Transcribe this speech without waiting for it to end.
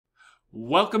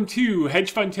Welcome to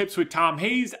Hedge Fund Tips with Tom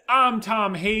Hayes. I'm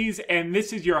Tom Hayes, and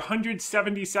this is your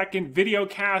 170-second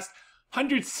VideoCast,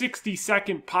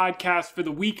 160-second podcast for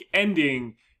the week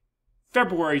ending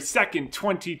February 2nd,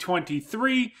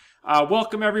 2023.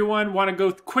 Welcome, everyone. Want to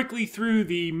go quickly through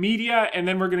the media, and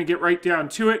then we're going to get right down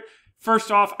to it.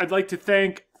 First off, I'd like to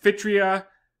thank Fitria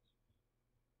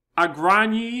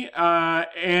Agrani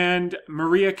and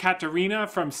Maria Katarina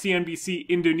from CNBC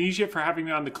Indonesia for having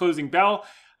me on the closing bell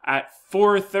at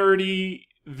 4:30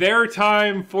 their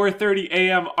time, 4:30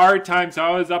 a.m. our time. So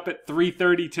I was up at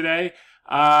 3:30 today.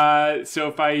 So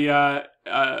if I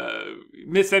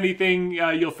miss anything,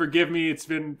 you'll forgive me. It's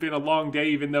been a long day,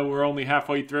 even though we're only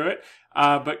halfway through it.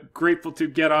 But grateful to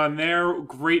get on there.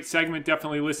 Great segment.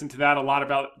 Definitely listen to that. A lot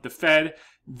about the Fed.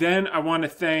 Then I want to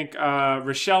thank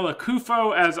Rochelle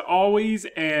Akufo, as always,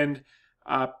 and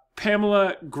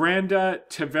Pamela Granda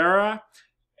Taveras,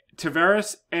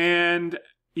 and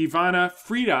Ivana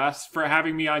Fridas for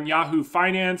having me on Yahoo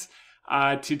Finance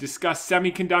to discuss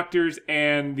semiconductors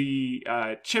and the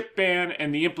chip ban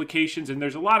and the implications. And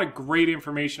there's a lot of great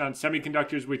information on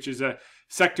semiconductors, which is a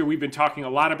sector we've been talking a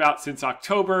lot about since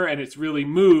October, and it's really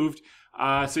moved.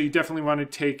 So you definitely want to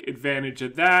take advantage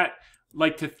of that.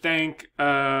 Like to thank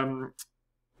Aline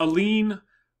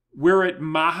Wirat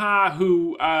Maha,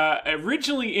 who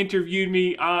originally interviewed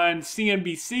me on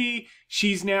CNBC.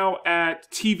 She's now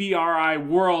at TVRI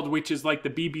World, which is like the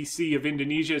BBC of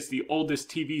Indonesia. It's the oldest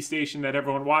TV station that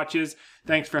everyone watches.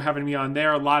 Thanks for having me on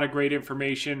there. A lot of great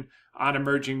information on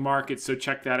emerging markets, so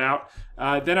check that out.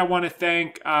 Then I want to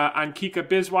thank Ankika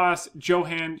Biswas,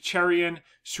 Johan Cherian,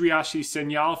 Sriyashi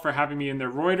Senyal for having me in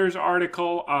their Reuters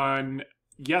article on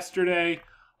yesterday.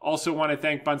 Also want to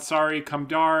thank Bansari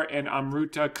Kamdar and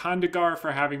Amruta Kandagar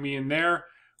for having me in their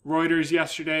Reuters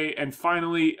yesterday. And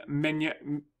finally,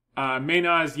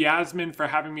 Mehnaz Yasmin for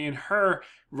having me in her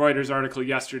Reuters article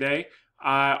yesterday.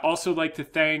 Also like to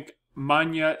thank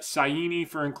Manya Saini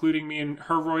for including me in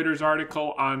her Reuters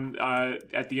article on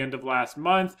at the end of last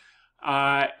month.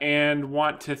 And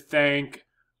want to thank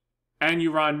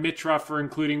Anuran Mitra for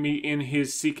including me in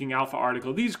his Seeking Alpha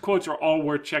article. These quotes are all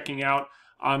worth checking out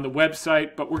on the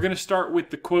website, but we're going to start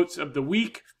with the quotes of the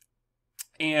week.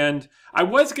 And I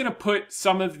was going to put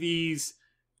some of these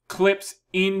clips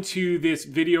into this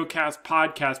VideoCast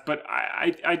podcast, but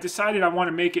I decided I want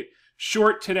to make it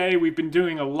short today. We've been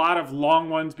doing a lot of long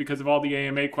ones because of all the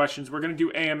AMA questions. We're going to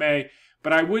do AMA,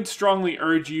 but I would strongly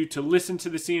urge you to listen to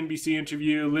the CNBC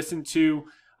interview, listen to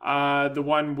the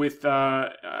one with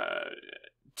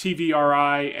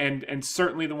TVRI, and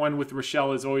certainly the one with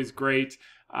Rochelle is always great.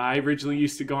 I originally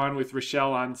used to go on with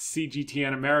Rochelle on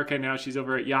CGTN America. Now she's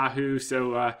over at Yahoo,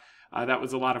 so that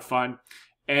was a lot of fun.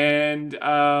 And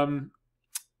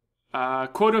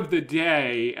quote of the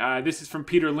day, this is from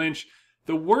Peter Lynch.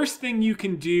 The worst thing you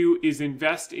can do is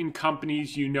invest in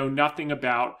companies you know nothing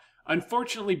about.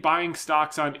 Unfortunately, buying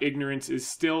stocks on ignorance is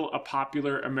still a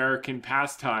popular American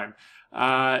pastime.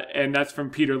 And that's from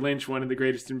Peter Lynch, one of the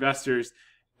greatest investors.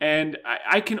 And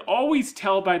I can always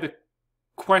tell by the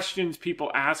questions people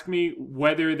ask me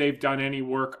whether they've done any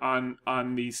work on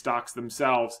these stocks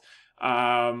themselves.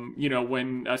 You know,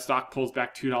 when a stock pulls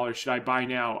back $2, should I buy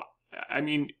now? I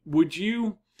mean, would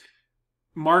you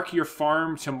mark your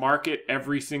farm to market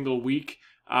every single week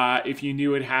if you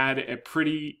knew it had a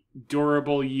pretty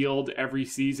durable yield every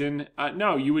season?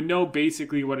 No, you would know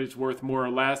basically what it's worth more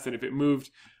or less. And if it moved,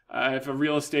 if a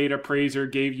real estate appraiser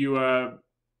gave you a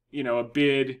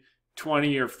bid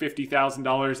 $20,000 or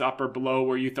 $50,000 up or below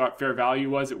where you thought fair value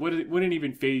was, it wouldn't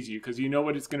even faze you because you know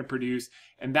what it's going to produce.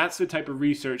 And that's the type of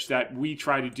research that we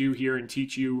try to do here and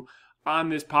teach you on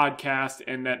this podcast,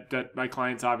 and that my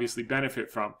clients obviously benefit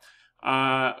from.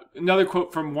 Another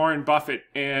quote from Warren Buffett,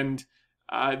 and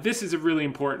this is a really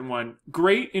important one.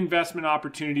 Great investment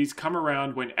opportunities come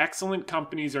around when excellent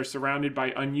companies are surrounded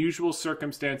by unusual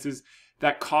circumstances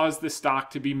that cause the stock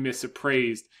to be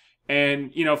misappraised. And,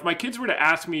 you know, if my kids were to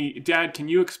ask me, Dad, can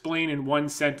you explain in one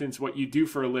sentence what you do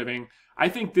for a living? I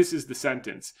think this is the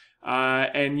sentence.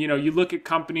 And, you know, you look at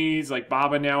companies like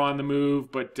Baba now on the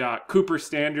move, but Cooper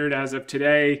Standard as of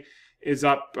today is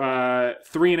up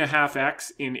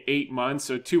 3.5x in 8 months.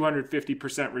 So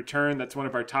 250% return. That's one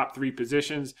of our top 3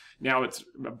 positions. Now it's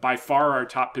by far our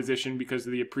top position because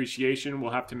of the appreciation.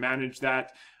 We'll have to manage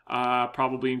that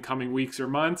probably in coming weeks or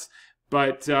months.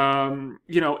 But,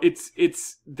 you know,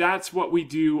 that's what we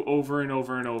do over and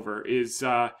over and over is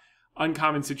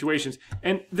uncommon situations.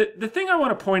 And the thing I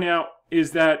want to point out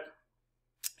is that,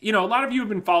 you know, a lot of you have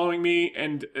been following me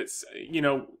and, you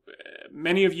know,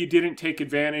 many of you didn't take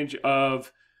advantage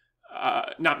of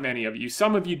not many of you,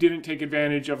 some of you didn't take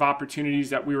advantage of opportunities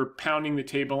that we were pounding the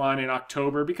table on in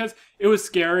October because it was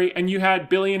scary. And you had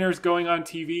billionaires going on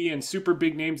TV and super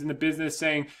big names in the business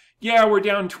saying, yeah, we're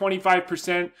down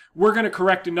 25%. We're going to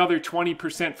correct another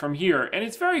 20% from here. And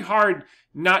it's very hard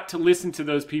not to listen to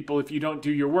those people if you don't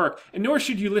do your work. And nor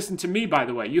should you listen to me, by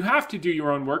the way. You have to do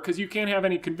your own work because you can't have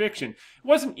any conviction. It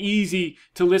wasn't easy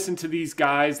to listen to these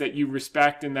guys that you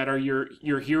respect and that are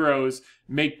your heroes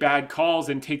make bad calls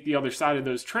and take the other side of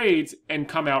those trades and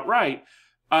come out right.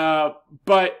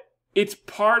 But it's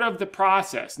part of the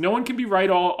process. No one can be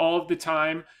right all of the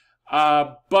time.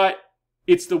 But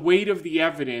it's the weight of the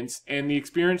evidence and the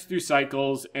experience through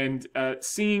cycles and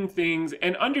seeing things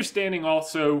and understanding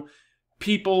also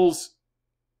people's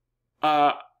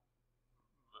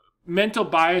mental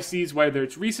biases, whether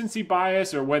it's recency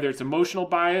bias or whether it's emotional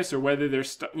bias or whether they're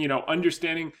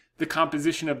understanding the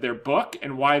composition of their book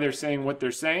and why they're saying what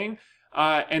they're saying.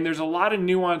 And there's a lot of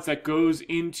nuance that goes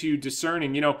into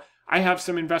discerning. I have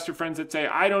some investor friends that say,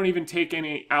 I don't even take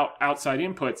any outside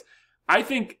inputs. I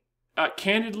think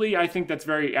candidly, I think that's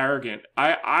very arrogant.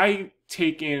 I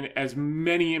take in as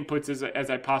many inputs as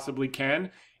I possibly can,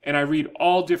 and I read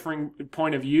all different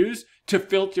point of views to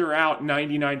filter out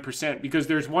 99% because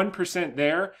there's 1%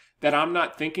 there that I'm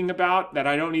not thinking about, that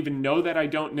I don't even know that I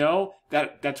don't know,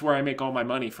 that's where I make all my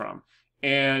money from.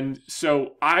 And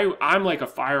so I'm like a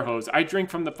fire hose. I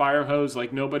drink from the fire hose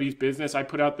like nobody's business. I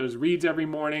put out those reads every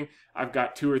morning. I've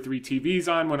got 2 or 3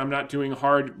 TVs on when I'm not doing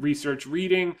hard research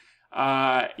reading.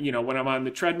 When I'm on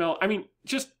the treadmill. I mean,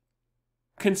 just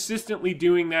consistently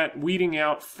doing that, weeding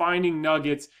out, finding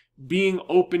nuggets, being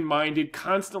open-minded,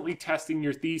 constantly testing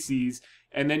your theses,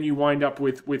 and then you wind up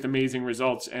with amazing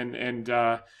results. And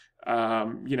the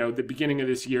beginning of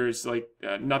this year is like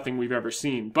nothing we've ever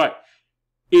seen. But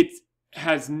it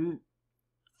hasn't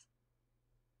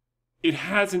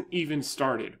even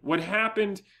started. What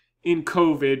happened in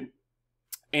COVID,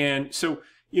 and so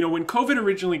when COVID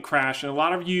originally crashed, and a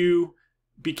lot of you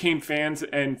became fans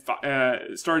and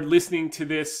started listening to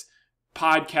this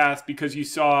podcast because you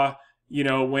saw,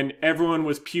 when everyone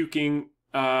was puking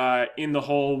in the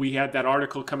hole, we had that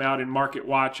article come out in Market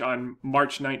Watch on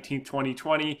March 19th,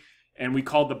 2020, and we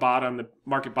called the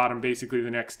market bottom basically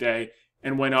the next day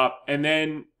and went up. And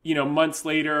then, months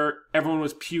later, everyone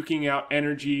was puking out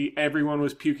energy. Everyone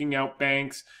was puking out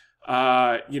banks.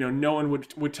 No one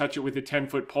would touch it with a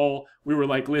 10-foot pole. We were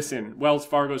like, listen, Wells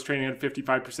Fargo's trading at a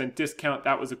 55% discount.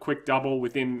 That was a quick double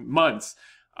within months.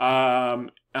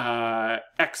 Exxon,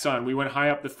 we went high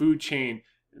up the food chain.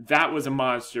 That was a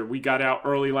monster. We got out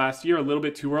early last year, a little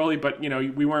bit too early, but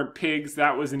we weren't pigs.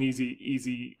 That was an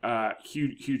easy,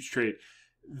 huge trade.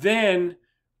 Then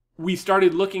we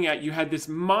started looking at, you had this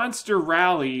monster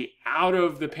rally out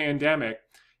of the pandemic,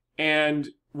 and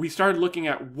we started looking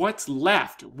at what's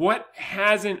left, what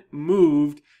hasn't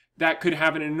moved that could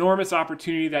have an enormous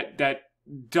opportunity that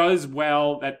does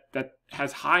well, that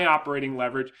has high operating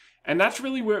leverage. And that's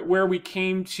really where we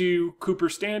came to Cooper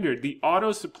Standard. The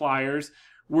auto suppliers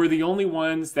were the only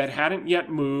ones that hadn't yet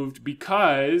moved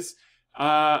because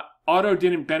auto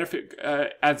didn't benefit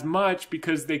as much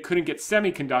because they couldn't get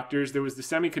semiconductors. There was the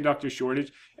semiconductor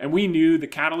shortage, and we knew the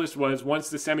catalyst was once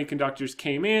the semiconductors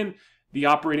came in, the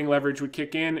operating leverage would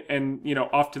kick in and,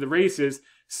 off to the races.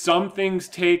 Some things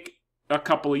take a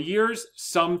couple of years.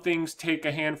 Some things take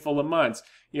a handful of months.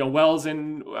 Wells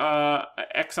and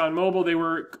ExxonMobil, they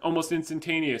were almost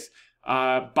instantaneous.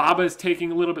 Baba's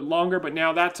taking a little bit longer, but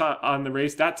now that's on the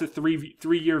race. That's a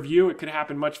three-year view. It could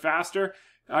happen much faster.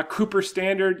 Cooper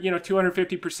Standard,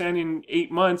 250% in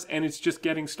 8 months, and it's just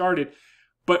getting started.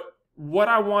 But what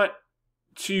I want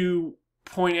to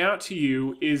point out to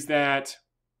you is that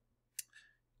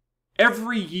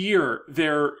every year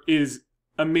there is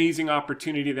amazing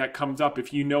opportunity that comes up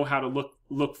if you know how to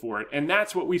look for it. And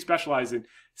that's what we specialize in.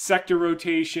 Sector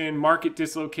rotation, market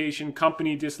dislocation,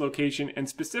 company dislocation, and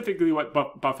specifically what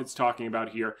Buffett's talking about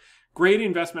here. Great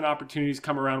investment opportunities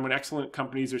come around when excellent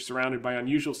companies are surrounded by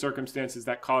unusual circumstances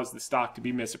that cause the stock to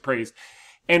be misappraised.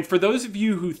 And for those of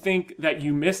you who think that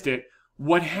you missed it,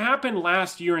 what happened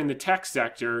last year in the tech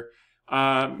sector,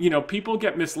 people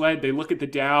get misled. They look at the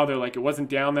Dow, they're like, it wasn't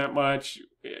down that much.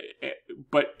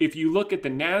 But if you look at the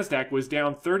NASDAQ, was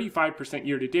down 35%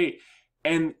 year to date.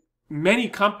 And many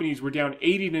companies were down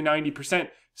 80 to 90%.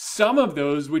 Some of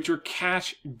those which are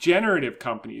cash generative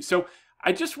companies. So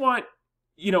I just want,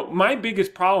 my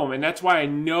biggest problem, and that's why I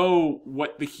know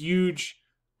what the huge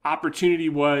opportunity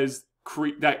was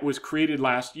that was created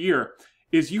last year,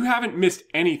 is you haven't missed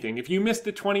anything. If you missed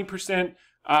the 20%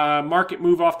 market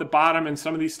move off the bottom and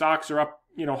some of these stocks are up,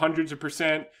 hundreds of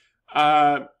percent,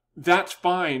 that's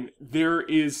fine. There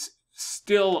is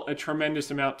still a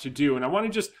tremendous amount to do. And I want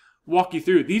to just walk you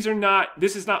through.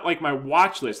 This is not like my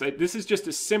watch list. This is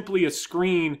just simply a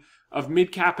screen of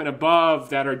mid-cap and above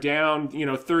that are down,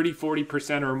 30,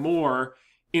 40% or more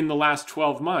in the last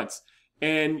 12 months.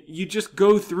 And you just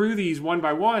go through these one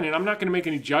by one, and I'm not going to make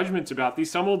any judgments about these.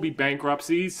 Some will be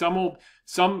bankruptcies. Some,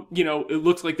 it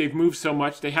looks like they've moved so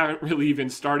much they haven't really even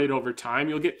started over time.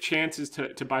 You'll get chances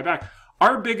to buy back.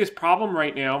 Our biggest problem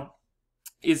right now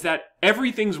is that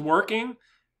everything's working,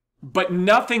 but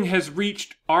nothing has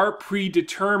reached our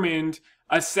predetermined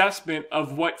assessment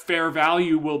of what fair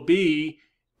value will be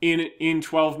in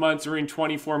 12 months or in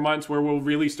 24 months, where we'll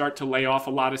really start to lay off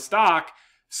a lot of stock.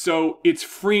 So it's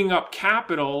freeing up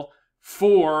capital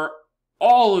for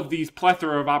all of these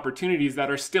plethora of opportunities that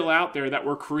are still out there that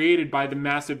were created by the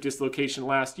massive dislocation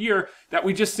last year that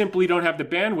we just simply don't have the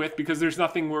bandwidth because there's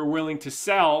nothing we're willing to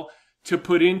sell to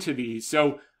put into these.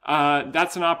 So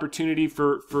that's an opportunity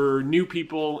for new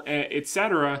people,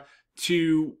 etc.,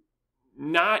 to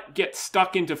not get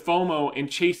stuck into FOMO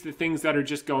and chase the things that are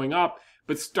just going up,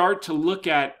 but start to look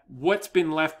at what's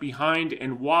been left behind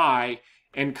and why.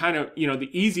 And kind of, the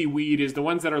easy weed is the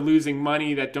ones that are losing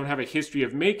money that don't have a history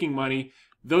of making money.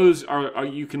 Those are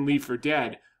you can leave for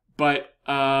dead. But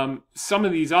some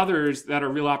of these others that are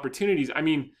real opportunities,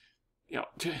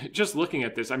 just looking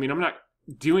at this, I'm not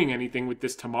doing anything with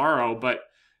this tomorrow, but,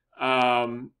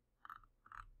 my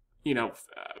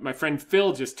friend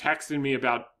Phil just texted me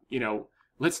about,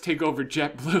 let's take over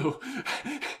JetBlue.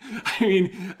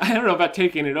 I don't know about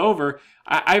taking it over.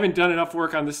 I haven't done enough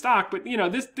work on the stock, but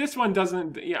this one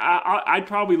doesn't. I'd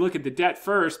probably look at the debt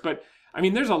first, but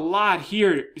there's a lot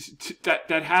here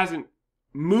that hasn't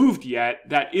moved yet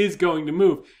that is going to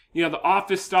move. The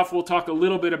office stuff, we'll talk a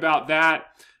little bit about that.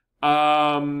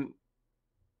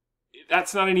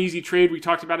 That's not an easy trade. We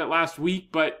talked about it last week,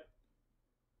 but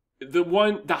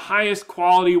the highest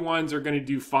quality ones are going to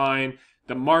do fine.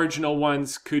 The marginal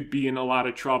ones could be in a lot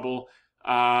of trouble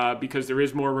because there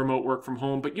is more remote work from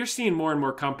home. But you're seeing more and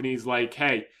more companies like,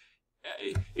 hey,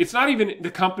 it's not even the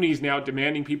companies now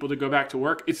demanding people to go back to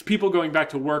work. It's people going back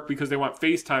to work because they want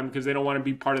FaceTime because they don't want to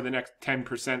be part of the next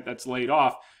 10% that's laid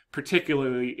off,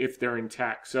 particularly if they're in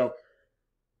tech. So,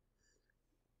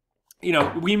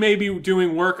 we may be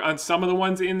doing work on some of the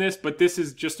ones in this, but this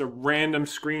is just a random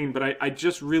screen. But I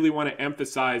just really want to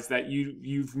emphasize that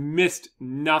you've missed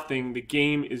nothing. The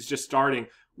game is just starting.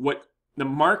 What the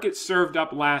market served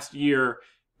up last year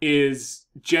is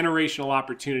generational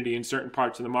opportunity in certain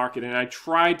parts of the market. And I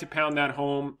tried to pound that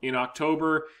home in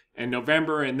October and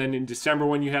November, and then in December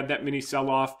when you had that mini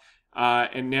sell-off.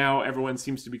 And now everyone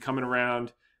seems to be coming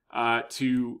around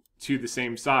to the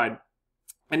same side.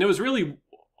 And there was really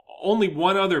only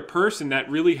one other person that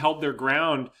really held their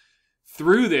ground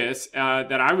through this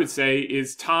that I would say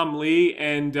is Tom Lee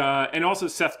and also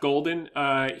Seth Golden.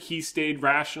 He stayed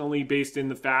rationally based in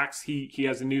the facts. He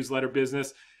has a newsletter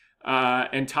business,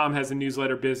 and Tom has a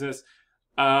newsletter business.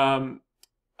 But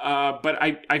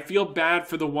I feel bad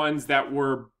for the ones that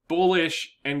were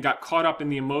bullish and got caught up in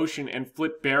the emotion and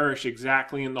flipped bearish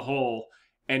exactly in the hole.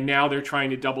 And now they're trying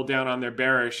to double down on their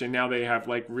bearish, and now they have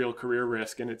like real career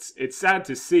risk. And it's sad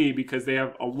to see because they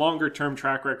have a longer term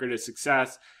track record of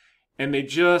success, and they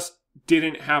just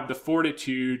didn't have the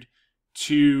fortitude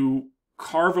to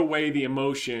carve away the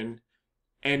emotion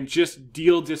and just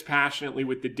deal dispassionately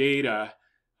with the data.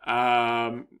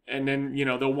 And then,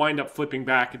 they'll wind up flipping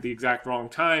back at the exact wrong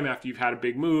time after you've had a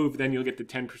big move. Then you'll get the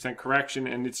 10% correction.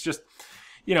 And it's just,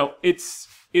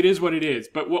 it is what it is.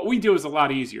 But what we do is a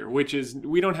lot easier, which is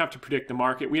we don't have to predict the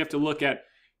market. We have to look at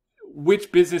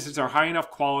which businesses are high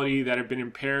enough quality that have been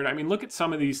impaired. Look at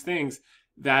some of these things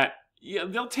that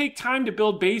they'll take time to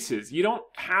build bases. You don't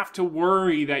have to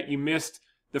worry that you missed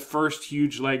the first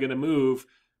huge leg of the move.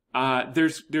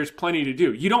 There's plenty to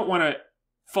do. You don't want to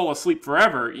fall asleep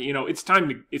forever. It's time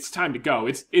to go.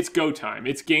 It's go time.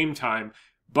 It's game time.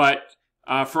 But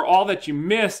for all that you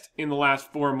missed in the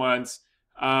last 4 months,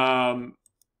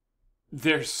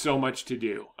 there's so much to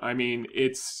do.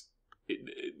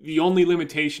 The only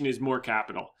limitation is more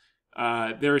capital.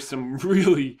 There is some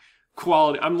really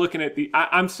quality. I'm looking at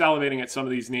I'm salivating at some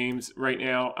of these names right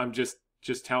now. I'm just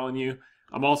telling you.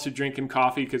 I'm also drinking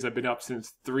coffee because I've been up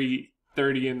since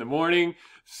 3:30 in the morning.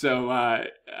 So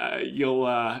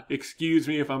you'll excuse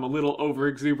me if I'm a little over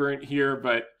exuberant here,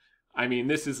 but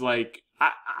this is like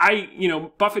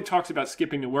Buffett talks about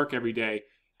skipping to work every day.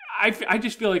 I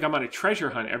just feel like I'm on a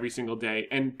treasure hunt every single day.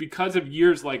 And because of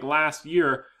years like last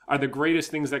year are the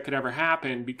greatest things that could ever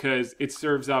happen because it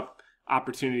serves up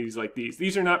opportunities like these.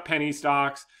 These are not penny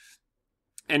stocks.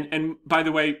 And by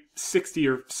the way, 60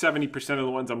 or 70% of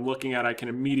the ones I'm looking at, I can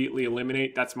immediately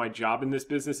eliminate. That's my job in this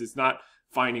business. It's not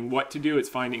finding what to do. It's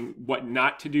finding what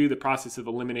not to do. The process of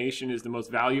elimination is the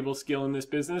most valuable skill in this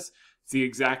business. It's the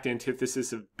exact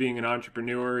antithesis of being an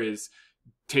entrepreneur, is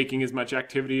taking as much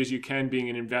activity as you can. Being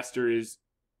an investor is,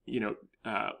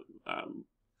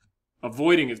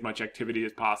 avoiding as much activity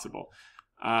as possible.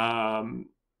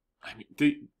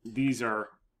 These are,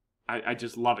 I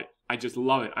just love it. I just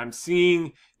love it. I'm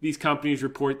seeing these companies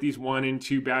report these 1 and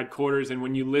 2 bad quarters, and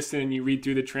when you listen and you read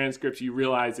through the transcripts, you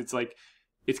realize it's like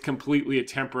it's completely a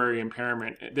temporary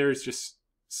impairment. There's just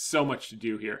so much to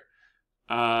do here.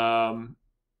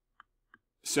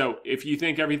 So if you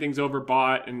think everything's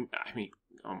overbought, and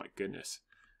oh my goodness.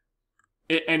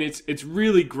 And it's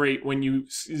really great when you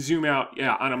zoom out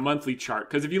on a monthly chart,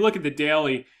 because if you look at the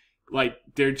daily, like,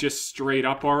 they're just straight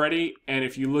up already. And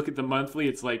if you look at the monthly,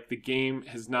 it's like the game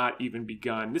has not even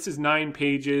begun. This is 9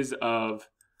 pages of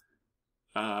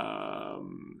 4,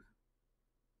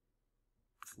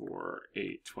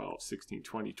 8, 12, 16,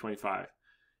 20, 25.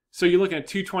 So you're looking at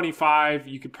 225.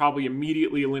 You could probably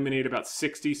immediately eliminate about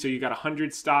 60. So you got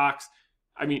 100 stocks.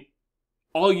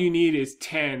 All you need is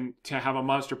 10 to have a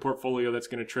monster portfolio that's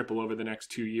going to triple over the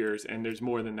next 2 years. And there's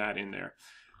more than that in there.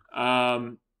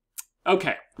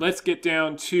 Okay, let's get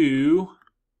down to...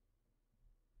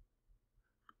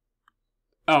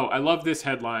 Oh, I love this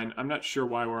headline. I'm not sure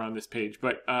why we're on this page,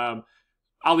 but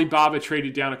Alibaba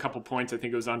traded down a couple points. I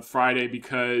think it was on Friday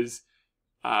because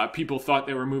people thought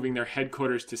they were moving their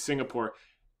headquarters to Singapore.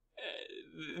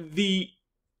 The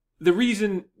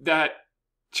reason that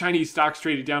Chinese stocks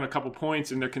traded down a couple points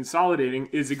and they're consolidating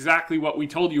is exactly what we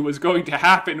told you was going to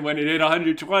happen when it hit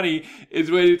 120,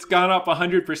 is when it's gone up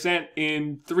 100%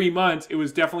 in 3 months. It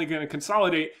was definitely going to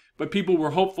consolidate, but people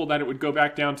were hopeful that it would go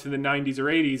back down to the 90s or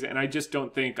 80s, and I just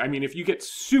don't think. If you get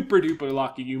super duper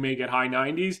lucky, you may get high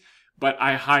 90s, but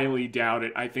I highly doubt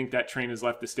it. I think that train has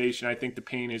left the station. I think the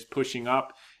pain is pushing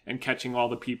up and catching all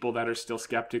the people that are still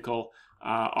skeptical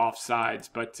off sides.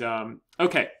 But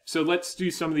okay, so let's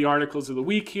do some of the articles of the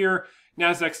week here.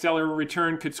 NASDAQ stellar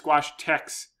return could squash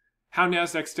tech's. How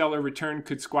NASDAQ stellar return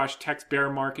could squash tech's bear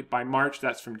market by March.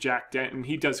 That's from Jack Denton.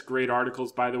 He does great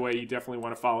articles, by the way. You definitely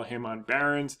want to follow him on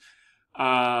Barron's.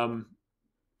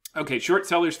 Okay, short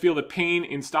sellers feel the pain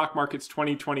in stock market's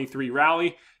 2023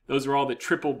 rally. Those are all the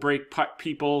triple break putt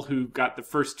people who got the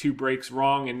first 2 breaks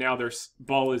wrong, and now their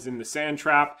ball is in the sand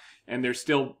trap, and they're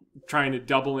still trying to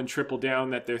double and triple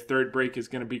down that their 3rd break is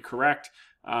going to be correct.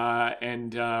 What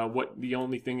the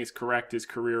only thing is correct is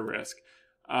career risk.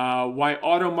 Why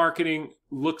auto marketing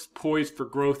looks poised for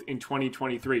growth in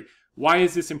 2023. Why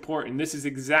is this important? This is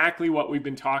exactly what we've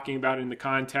been talking about in the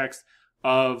context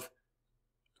of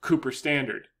Cooper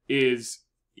Standard. Is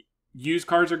used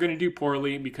cars are going to do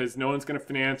poorly because no one's going to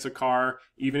finance a car,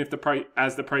 even if the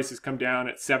prices come down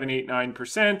at 7, 8,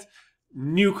 9%.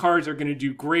 New cars are going to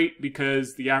do great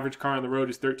because the average car on the road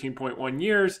is 13.1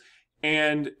 years,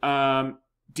 and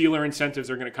dealer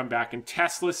incentives are going to come back. And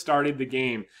Tesla started the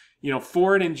game.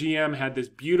 Ford and GM had this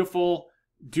beautiful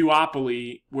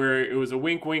duopoly where it was a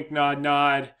wink, wink, nod,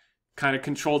 nod, kind of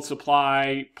controlled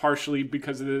supply, partially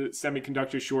because of the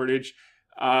semiconductor shortage.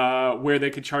 Where they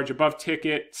could charge above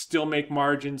ticket, still make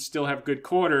margins, still have good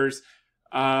quarters.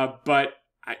 But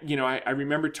I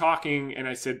remember talking and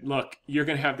I said, look, you're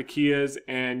going to have the Kias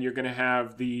and you're going to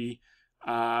have the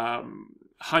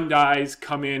Hyundais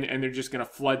come in, and they're just going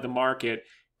to flood the market,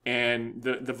 and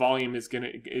the volume is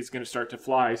going to start to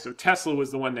fly. So Tesla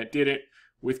was the one that did it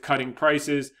with cutting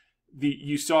prices.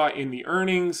 You saw in the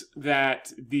earnings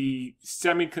that the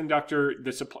supply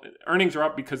earnings are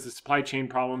up because the supply chain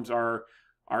problems are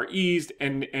eased,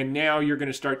 and now you're going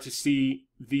to start to see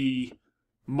the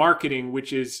marketing,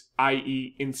 which is,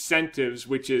 i.e. incentives,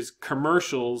 which is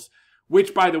commercials,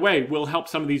 which, by the way, will help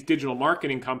some of these digital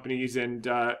marketing companies and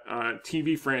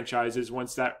TV franchises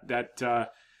once that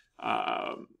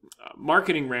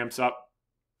marketing ramps up.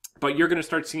 But you're going to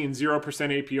start seeing 0%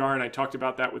 APR, and I talked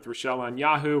about that with Rochelle on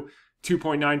Yahoo.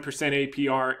 2.9%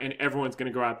 APR, and everyone's going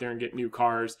to go out there and get new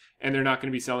cars, and they're not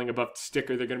going to be selling above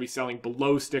sticker. They're going to be selling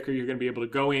below sticker. You're going to be able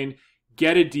to go in,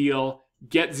 get a deal,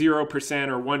 get 0% or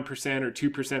 1% or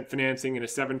 2% financing in a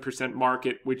 7%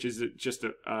 market, which is just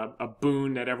a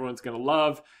boon that everyone's going to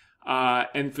love.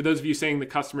 And for those of you saying the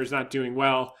customer's not doing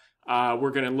well,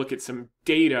 we're going to look at some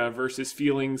data versus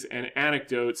feelings and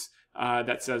anecdotes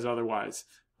that says otherwise.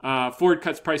 Ford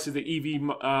cuts prices of the EV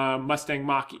Mustang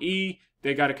Mach-E.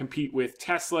 They got to compete with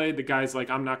Tesla. The guy's like,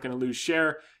 I'm not going to lose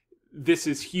share. This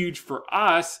is huge for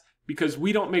us because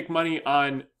we don't make money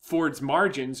on Ford's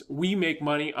margins. We make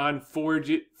money on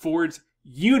Ford's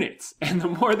units. And the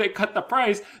more they cut the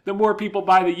price, the more people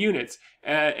buy the units.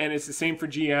 And it's the same for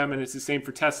GM, and it's the same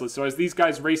for Tesla. So as these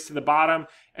guys race to the bottom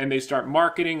and they start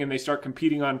marketing and they start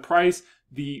competing on price,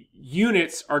 the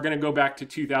units are going to go back to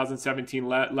 2017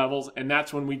 levels. And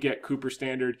that's when we get Cooper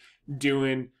Standard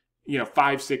doing, $5,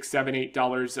 $6, $7,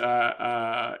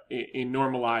 $8 in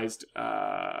normalized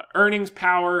earnings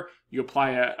power. You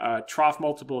apply a trough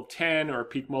multiple of 10 or a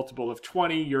peak multiple of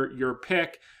 20, your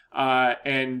pick.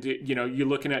 And you're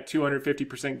looking at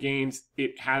 250% gains.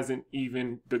 It hasn't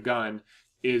even begun,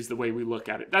 is the way we look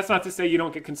at it. That's not to say you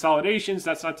don't get consolidations.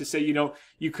 That's not to say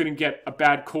you couldn't get a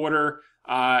bad quarter.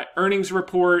 Earnings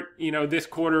report, this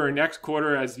quarter or next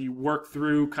quarter, as you work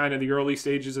through kind of the early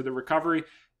stages of the recovery,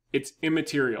 it's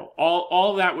immaterial.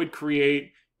 All that would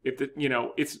create, it's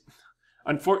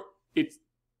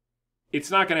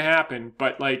not going to happen,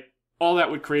 but like, all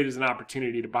that would create is an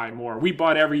opportunity to buy more. We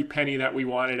bought every penny that we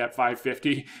wanted at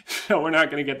 $5.50, so we're not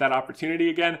going to get that opportunity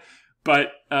again.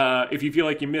 But if you feel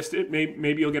like you missed it,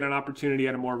 maybe you'll get an opportunity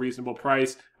at a more reasonable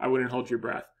price. I wouldn't hold your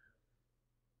breath.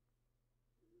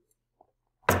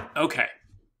 Okay,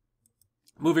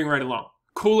 moving right along.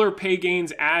 Cooler pay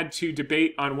gains add to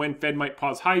debate on when Fed might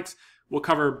pause hikes. We'll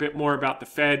cover a bit more about the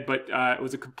Fed, but it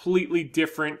was a completely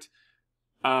different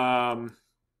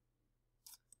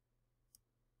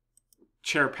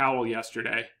Chair Powell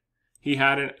yesterday. He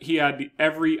had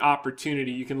every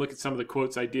opportunity. You can look at some of the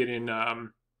quotes I did in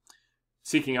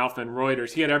Seeking Alpha and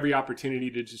Reuters. He had every opportunity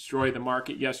to destroy the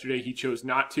market yesterday. He chose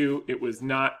not to. It was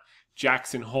not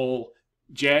Jackson Hole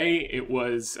J. It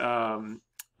was more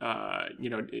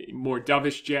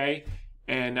dovish J,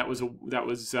 and that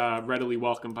was readily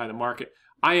welcomed by the market.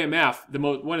 IMF,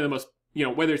 one of the most,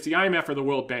 whether it's the IMF or the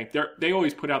World Bank, they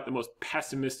always put out the most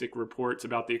pessimistic reports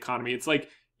about the economy. It's like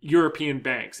European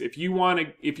banks. If you want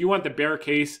the bear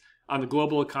case on the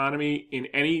global economy in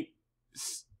any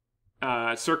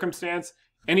circumstance,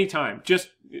 anytime, just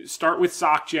start with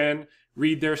SocGen,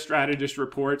 read their strategist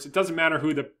reports. It doesn't matter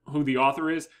who the author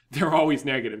is; they're always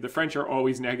negative. The French are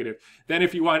always negative. Then,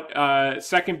 if you want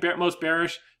second most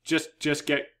bearish, just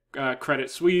get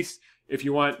Credit Suisse. If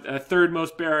you want third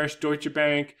most bearish, Deutsche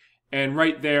Bank, and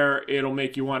right there, it'll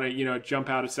make you want to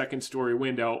jump out a second story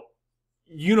window.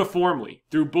 Uniformly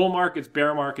through bull markets,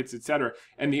 bear markets, etc.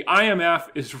 And the IMF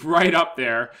is right up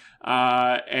there.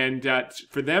 And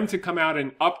for them to come out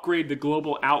and upgrade the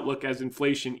global outlook as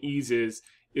inflation eases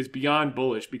is beyond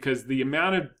bullish, because the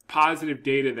amount of positive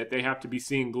data that they have to be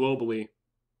seeing globally,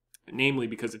 namely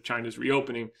because of China's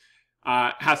reopening,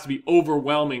 has to be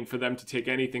overwhelming for them to take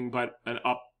anything but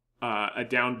a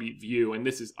downbeat view. And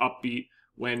this is upbeat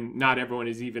when not everyone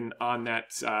is even on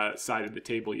that side of the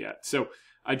table yet. So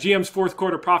GM's fourth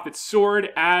quarter profits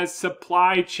soared as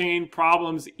supply chain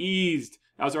problems eased.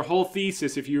 That was our whole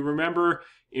thesis. If you remember,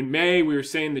 in May, we were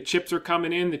saying the chips are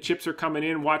coming in. The chips are coming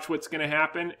in. Watch what's going to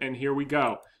happen. And here we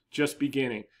go. Just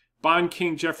beginning. Bond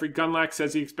King Jeffrey Gundlach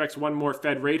says he expects one more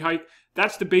Fed rate hike.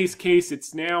 That's the base case.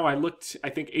 It's now, I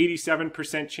think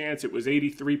 87% chance. It was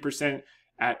 83%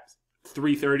 at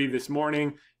 3:30 this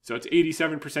morning. So it's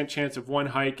 87% chance of one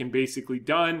hike and basically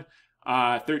done.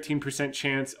 13%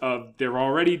 chance of they're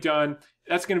already done.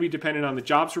 That's going to be dependent on the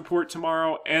jobs report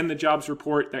tomorrow and the jobs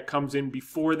report that comes in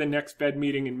before the next Fed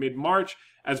meeting in mid-March,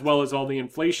 as well as all the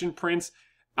inflation prints.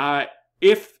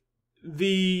 If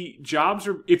you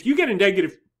get a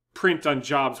negative print on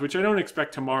jobs, which I don't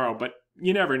expect tomorrow, but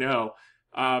you never know,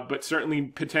 but certainly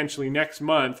potentially next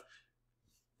month,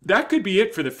 that could be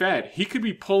it for the Fed. He could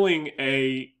be pulling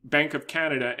a Bank of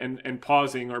Canada and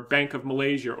pausing, or Bank of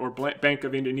Malaysia, or Bank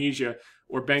of Indonesia,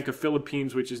 or Bank of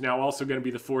Philippines, which is now also going to be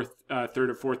the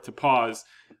third or fourth to pause.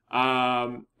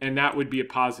 And that would be a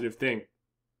positive thing.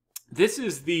 This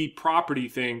is the property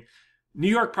thing. New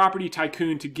York property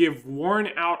tycoon to give worn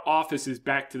out offices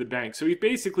back to the bank. So he's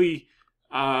basically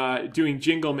doing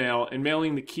jingle mail and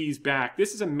mailing the keys back.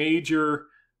 This is a major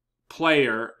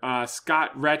player.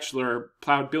 Scott Rechler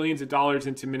plowed billions of dollars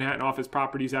into Manhattan office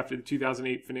properties after the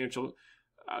 2008 financial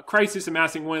crisis,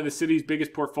 amassing one of the city's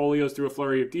biggest portfolios through a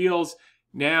flurry of deals.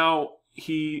 Now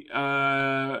he,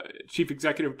 chief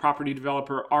executive property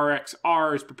developer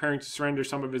RXR, is preparing to surrender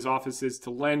some of his offices to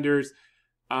lenders.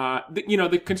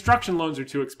 The construction loans are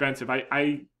too expensive.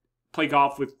 I play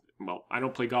golf with, well, I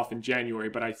don't play golf in January,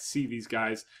 but I see these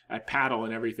guys at Paddle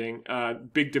and everything.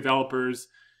 Big developers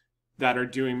that are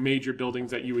doing major buildings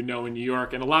that you would know in New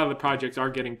York. And a lot of the projects are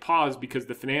getting paused because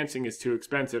the financing is too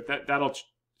expensive. That'll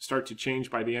start to change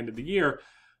by the end of the year.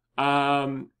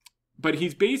 But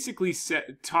he's basically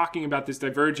talking about this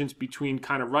divergence between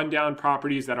kind of rundown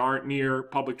properties that aren't near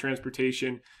public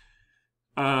transportation.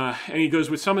 And he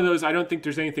goes, with some of those, I don't think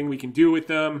there's anything we can do with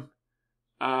them.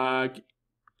 in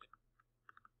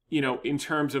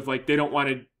terms of like they don't want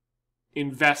to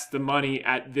invest the money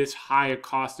at this high a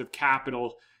cost of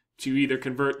capital to either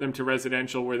convert them to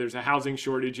residential where there's a housing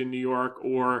shortage in New York,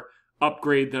 or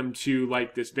upgrade them to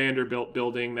like this Vanderbilt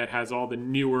building that has all the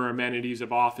newer amenities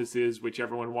of offices, which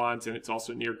everyone wants, and it's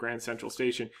also near Grand Central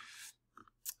Station.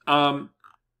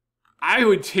 I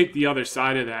would take the other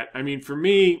side of that. I mean, for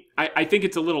me, I think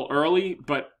it's a little early,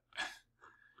 but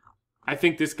I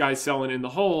think this guy's selling in the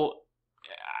hole.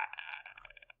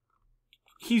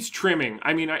 He's trimming.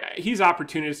 I mean, he's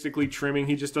opportunistically trimming.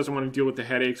 He just doesn't want to deal with the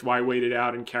headaches. Why wait it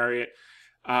out and carry it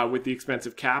with the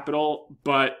expensive capital?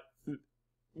 But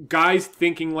guys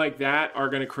thinking like that are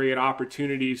going to create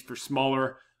opportunities for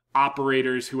smaller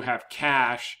operators who have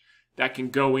cash that can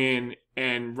go in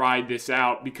and ride this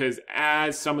out, because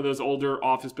as some of those older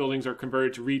office buildings are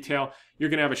converted to retail, you're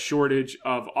going to have a shortage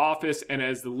of office. And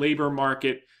as the labor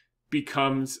market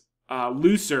becomes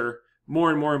looser,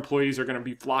 more and more employees are going to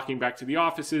be flocking back to the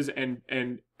offices. And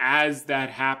as that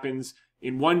happens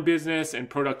in one business and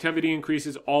productivity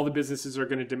increases, all the businesses are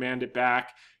going to demand it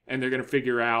back. And they're going to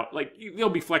figure out, like, there'll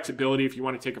be flexibility if you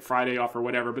want to take a Friday off or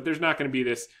whatever, but there's not going to be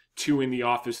this 2 in the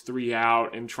office, 3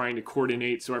 out, and trying to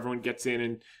coordinate so everyone gets in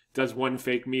and does one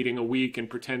fake meeting a week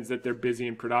and pretends that they're busy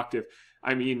and productive.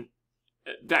 I mean,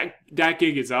 that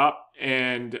gig is up,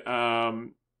 and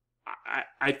I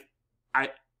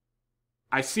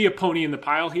see a pony in the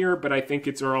pile here, but I think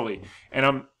it's early. And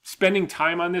I'm spending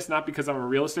time on this not because I'm a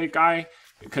real estate guy,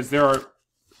 because there are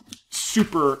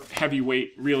super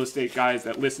heavyweight real estate guys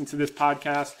that listen to this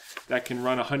podcast that can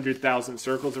run 100,000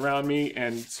 circles around me.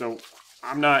 And so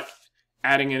I'm not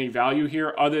adding any value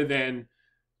here other than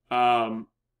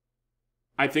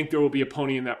I think there will be a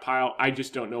pony in that pile. I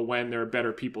just don't know when. There are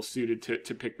better people suited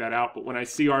to pick that out. But when I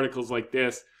see articles like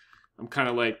this, I'm kind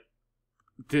of like,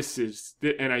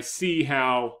 and I see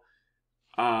how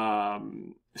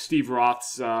Steve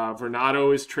Roth's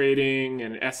Vornado is trading,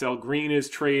 and SL Green is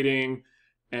trading,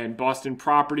 and Boston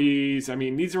Properties. I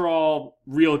mean, these are all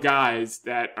real guys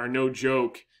that are no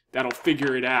joke, that'll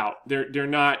figure it out. They're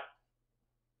not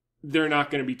going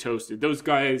to be toasted. Those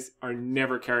guys are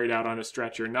never carried out on a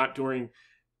stretcher, not during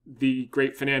the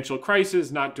great financial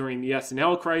crisis, not during the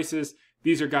S&L crisis.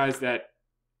 These are guys that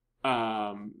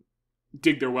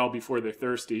dig their well before they're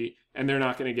thirsty, and they're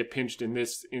not going to get pinched in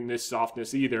this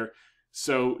softness either.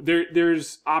 So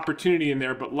there's opportunity in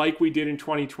there, but like we did in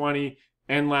 2020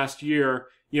 and last year,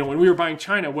 when we were buying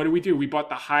China, what did we do? We bought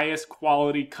the highest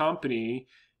quality company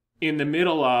in the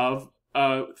middle of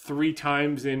 3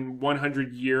 times in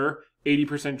 100 year,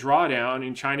 80% drawdown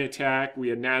in China tech. We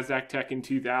had NASDAQ tech in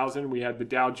 2000. We had the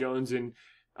Dow Jones in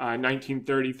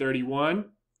 1930-31,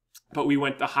 but we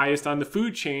went the highest on the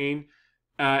food chain.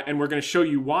 And we're going to show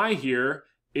you why here,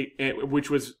 which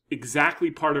was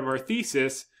exactly part of our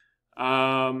thesis.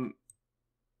 I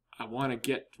want to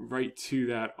get right to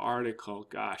that article.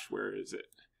 Gosh, where is it?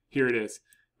 Here it is.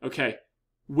 Okay,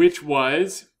 which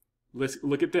was, let's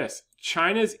look at this.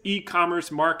 China's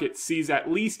e-commerce market sees at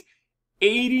least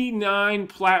 89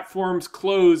 platforms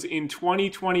close in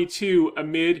 2022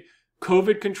 amid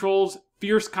COVID controls,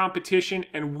 fierce competition,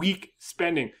 and weak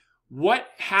spending. What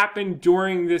happened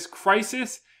during this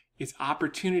crisis is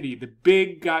opportunity. The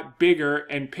big got bigger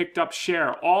and picked up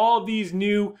share. All these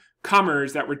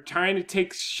newcomers that were trying to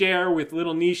take share with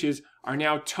little niches are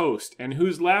now toast. And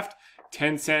who's left?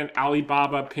 Tencent,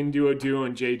 Alibaba, Pinduoduo,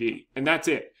 and JD. And that's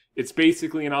it. It's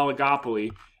basically an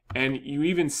oligopoly. And you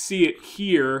even see it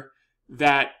here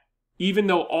that even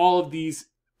though all of these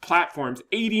platforms,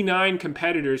 89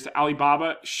 competitors to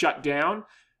Alibaba, shut down,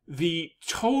 the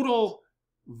total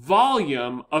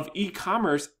volume of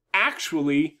e-commerce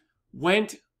actually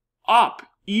went up.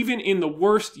 Even in the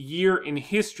worst year in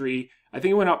history, I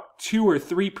think it went up 2 or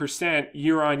 3%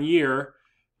 year on year,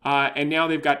 and now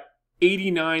they've got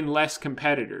 89 less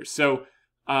competitors. So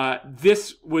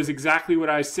this was exactly what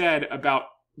I said about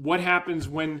what happens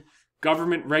when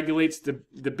government regulates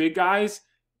the big guys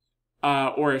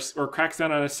or cracks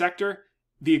down on a sector.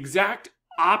 The exact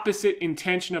opposite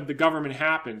intention of the government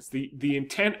happens. The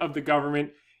intent of the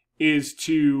government is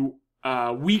to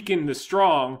weaken the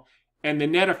strong, and the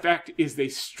net effect is they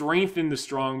strengthen the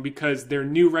strong because their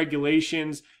new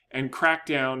regulations and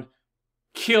crackdown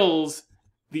kills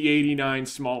the 89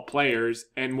 small players.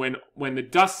 And when the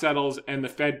dust settles and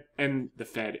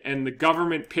the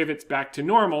government pivots back to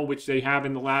normal, which they have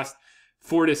in the last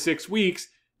 4 to 6 weeks,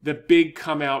 the big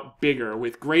come out bigger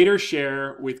with greater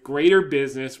share, with greater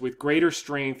business, with greater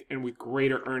strength, and with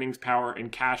greater earnings power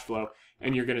and cash flow.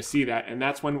 and you're going to see that. And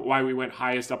that's why we went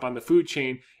highest up on the food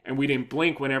chain, and we didn't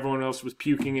blink when everyone else was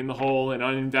puking in the hole and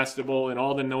uninvestable and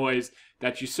all the noise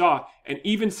that you saw. And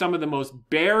even some of the most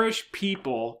bearish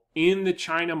people in the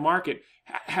China market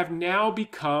have now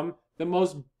become the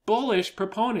most bullish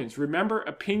proponents. Remember,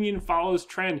 opinion follows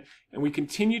trend, and we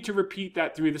continue to repeat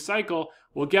that through the cycle.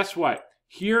 Well, guess what?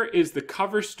 Here is the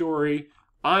cover story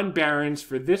on Barron's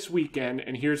for this weekend,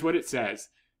 and here's what it says.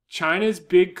 China's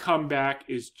big comeback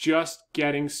is just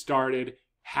getting started.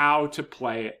 How to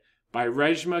play it, by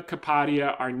Reshma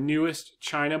Kapadia, our newest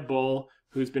China bull,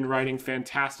 who's been writing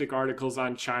fantastic articles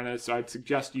on China. So I'd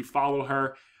suggest you follow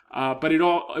her. But it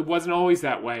wasn't always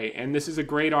that way. And this is a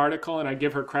great article, and I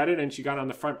give her credit. And she got on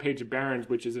the front page of Barron's,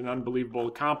 which is an unbelievable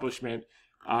accomplishment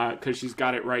because she's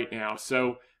got it right now.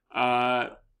 So,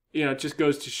 it just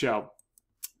goes to show.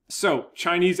 So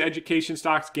Chinese education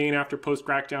stocks gain after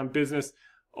post-crackdown business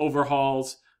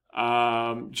overhauls.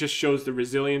 Just shows the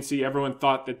resiliency. Everyone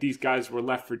thought that these guys were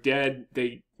left for dead.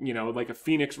 They, like a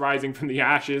phoenix rising from the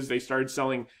ashes, they started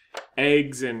selling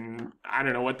eggs and I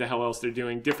don't know what the hell else they're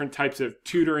doing, different types of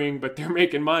tutoring, but they're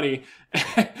making money.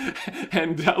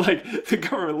 And the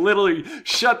government literally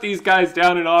shut these guys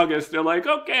down in August. They're like,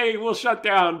 okay, we'll shut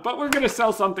down, but we're going to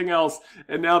sell something else.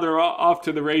 And now they're off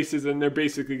to the races, and they're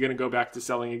basically going to go back to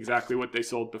selling exactly what they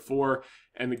sold before,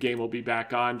 and the game will be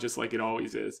back on just like it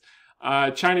always is.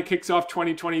 China kicks off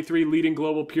 2023 leading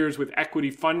global peers with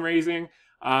equity fundraising.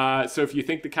 So if you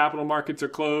think the capital markets are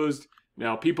closed,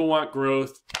 no, people want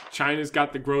growth. China's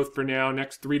got the growth for now,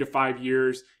 next 3 to 5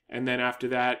 years. And then after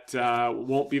that,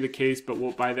 won't be the case, but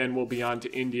by then we'll be on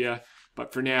to India.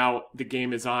 But for now, the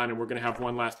game is on, and we're going to have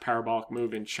one last parabolic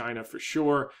move in China for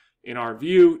sure. In our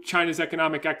view, China's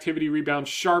economic activity rebounds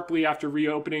sharply after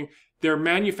reopening. Their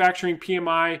manufacturing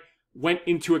PMI went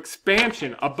into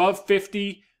expansion above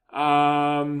 50.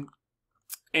 And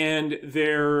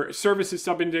their services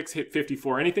subindex hit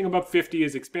 54. Anything above 50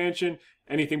 is expansion.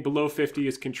 Anything below 50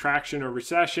 is contraction or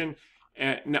recession.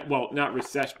 And not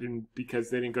recession because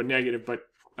they didn't go negative, but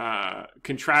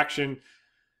contraction.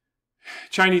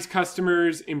 Chinese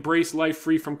customers embrace life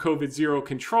free from COVID zero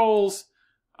controls.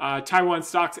 Taiwan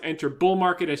stocks enter bull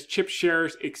market as chip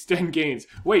shares extend gains.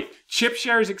 Wait, chip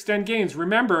shares extend gains.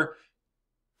 Remember,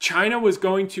 China was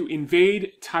going to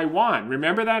invade Taiwan.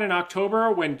 Remember that in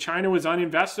October when China was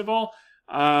uninvestable?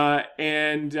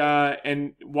 And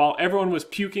while everyone was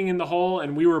puking in the hole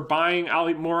and we were buying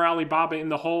more Alibaba in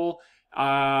the hole,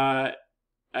 and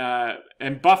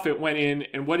Buffett went in,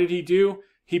 and what did he do?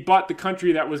 He bought the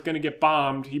country that was going to get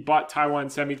bombed. He bought Taiwan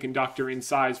Semiconductor in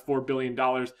size, $4 billion.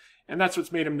 And that's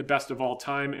what's made him the best of all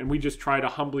time. And we just try to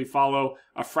humbly follow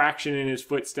a fraction in his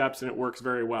footsteps, and it works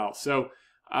very well. So,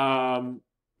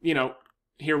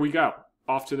 here we go,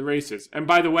 off to the races. And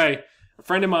by the way, a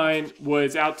friend of mine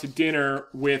was out to dinner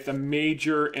with a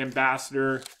major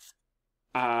ambassador.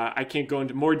 I can't go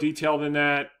into more detail than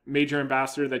that. Major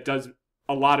ambassador that does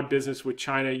a lot of business with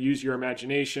China. Use your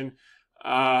imagination.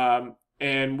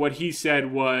 And what he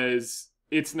said was,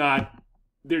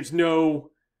 there's no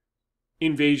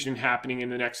invasion happening in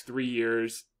the next 3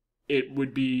 years. It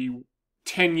would be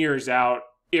 10 years out,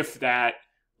 if that.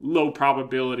 Low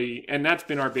probability, and that's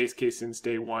been our base case since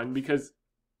day one, because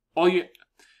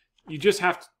you just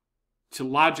have to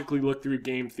logically look through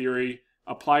game theory,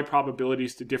 apply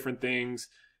probabilities to different things,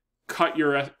 cut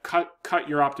your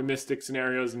optimistic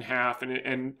scenarios in half,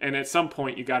 and at some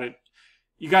point you got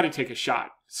to take a shot.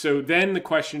 So then the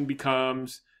question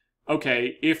becomes,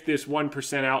 okay, if this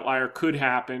 1% outlier could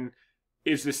happen,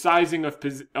 is the sizing of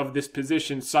this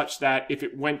position such that if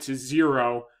it went to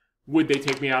zero, would they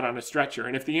take me out on a stretcher?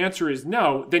 And if the answer is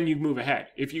no, then you move ahead.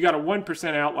 If you got a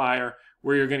 1% outlier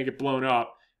where you're going to get blown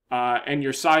up, and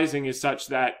your sizing is such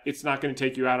that it's not going to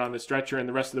take you out on the stretcher and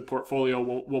the rest of the portfolio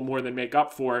will more than make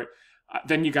up for it,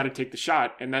 then you got to take the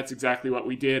shot. And that's exactly what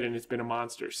we did, and it's been a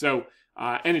monster. So,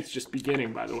 and it's just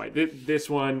beginning, by the way.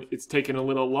 This one, it's taken a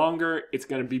little longer. It's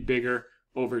going to be bigger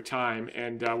over time,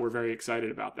 and we're very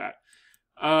excited about that.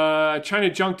 China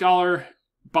junk dollar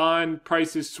bond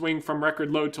prices swing from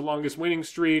record low to longest winning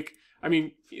streak. I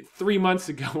mean, 3 months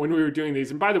ago when we were doing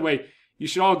these, and by the way, you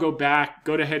should all go back,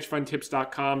 go to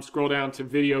hedgefundtips.com, scroll down to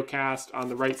VideoCast on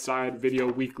the right side, video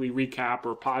weekly recap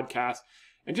or podcast,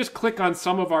 and just click on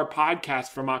some of our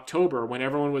podcasts from October when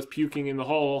everyone was puking in the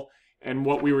hole and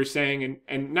what we were saying,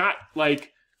 and not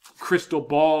like crystal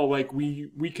ball, like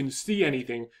we can see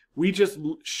anything. We just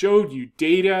showed you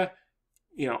data,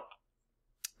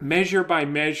 measure by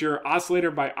measure, oscillator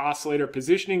by oscillator,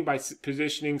 positioning by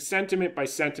positioning, sentiment by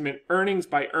sentiment, earnings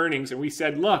by earnings. And we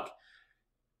said, look,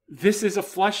 this is a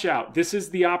flush out. This is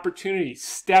the opportunity.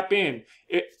 Step in.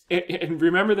 And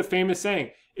remember the famous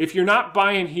saying, if you're not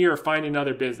buying here, find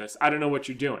another business. I don't know what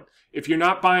you're doing. If you're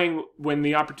not buying when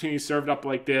the opportunity is served up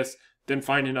like this, then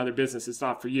find another business. It's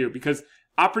not for you, because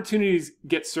opportunities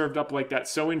get served up like that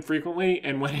so infrequently.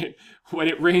 And when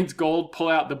it rains gold, pull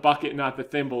out the bucket, not the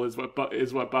thimble, is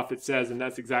what Buffett says. And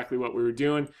that's exactly what we were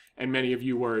doing. And many of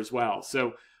you were as well.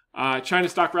 So China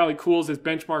stock rally cools as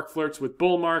benchmark flirts with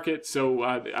bull market.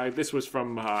 So this was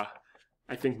from, I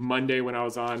think, Monday when I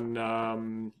was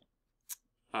on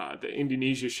the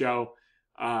Indonesia show.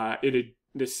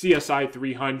 The CSI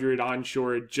 300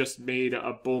 onshore had just made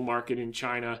a bull market in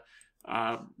China,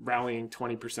 rallying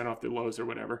 20% off the lows or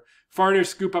whatever. Foreigners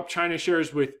scoop up China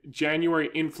shares with January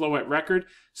inflow at record.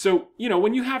 So,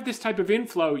 when you have this type of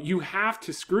inflow, you have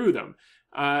to screw them.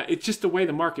 It's just the way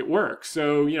the market works.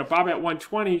 So, Bob at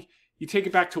 120, you take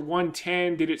it back to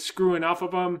 110. Did it screw enough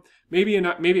of them? Maybe at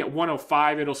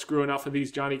 105, it'll screw enough of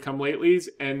these Johnny-come-latelys,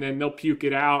 and then they'll puke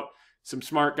it out. Some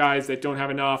smart guys that don't have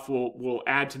enough will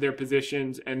add to their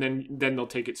positions, and then they'll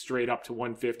take it straight up to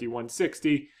 150,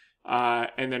 160,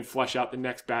 and then flush out the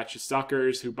next batch of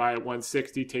suckers who buy at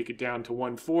 160, take it down to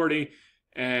 140,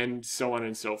 and so on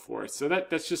and so forth. So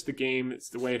that's just the game. It's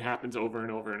the way it happens over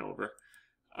and over and over.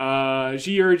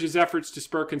 Xi urges efforts to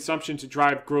spur consumption to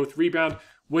drive growth rebound.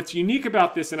 What's unique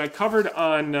about this, and I covered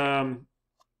on,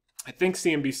 I think,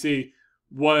 CNBC,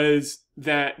 was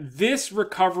that this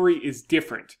recovery is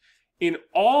different. In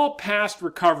all past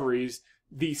recoveries,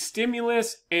 the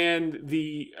stimulus and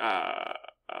the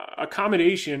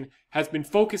accommodation has been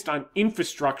focused on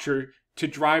infrastructure to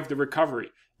drive the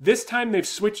recovery. This time they've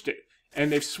switched it,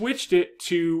 and they've switched it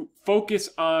to focus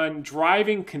on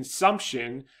driving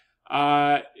consumption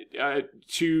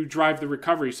to drive the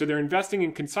recovery. So they're investing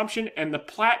in consumption and the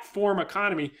platform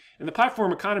economy. And the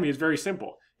platform economy is very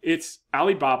simple. It's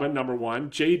Alibaba, number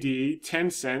one, JD,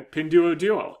 Tencent,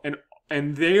 Pinduoduo,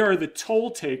 and they are the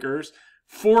toll takers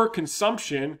for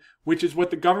consumption, which is what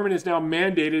the government has now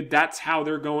mandated. That's how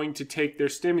they're going to take their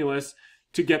stimulus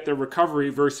to get their recovery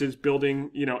versus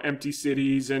building, empty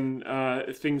cities and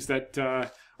things that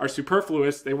are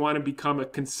superfluous. They want to become a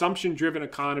consumption-driven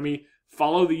economy,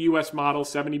 follow the U.S. model,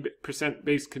 70%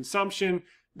 based consumption.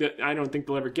 That I don't think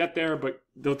they'll ever get there, but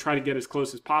they'll try to get as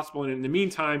close as possible. And in the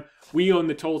meantime, we own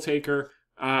the toll taker.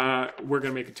 We're going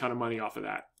to make a ton of money off of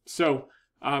that. So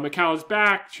Macau is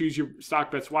back. Choose your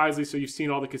stock bets wisely. So you've seen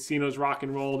all the casinos rock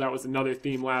and roll. That was another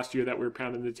theme last year that we were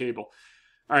pounding the table.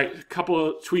 All right, a couple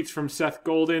of tweets from Seth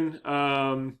Golden.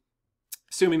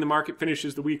 Assuming the market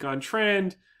finishes the week on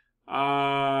trend,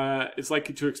 it's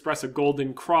likely to express a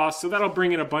golden cross. So that'll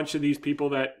bring in a bunch of these people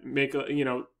that make,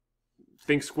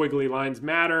 think squiggly lines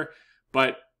matter.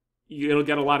 But it'll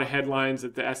get a lot of headlines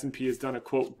that the S&P has done a,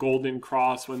 quote, golden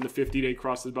cross when the 50-day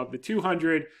cross is above the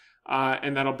 200.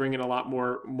 And that'll bring in a lot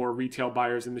more retail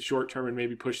buyers in the short term and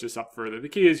maybe push this up further. The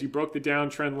key is you broke the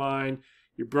downtrend line,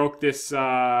 you broke this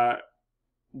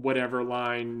whatever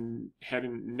line, head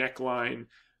and neck line,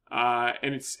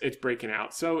 and it's breaking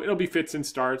out. So it'll be fits and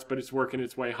starts, but it's working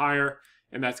its way higher,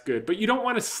 and that's good. But you don't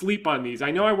want to sleep on these.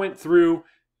 I know I went through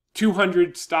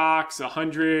 200 stocks,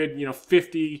 100,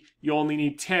 50. You only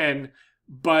need 10,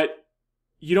 but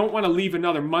you don't want to leave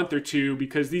another month or two,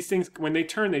 because these things, when they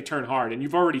turn hard. And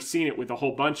you've already seen it with a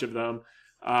whole bunch of them.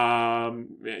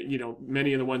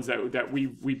 Many of the ones that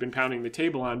we've been pounding the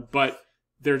table on. But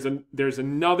there's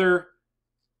another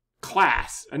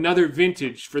class, another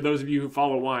vintage for those of you who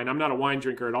follow wine. I'm not a wine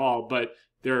drinker at all, but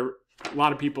there are a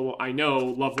lot of people I know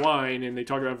love wine, and they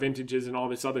talk about vintages and all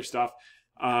this other stuff.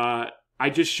 I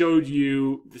just showed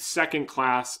you the second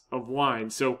class of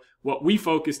wine. So what we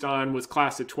focused on was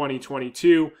class of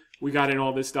 2022. We got in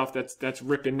all this stuff that's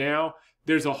ripping now.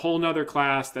 There's a whole nother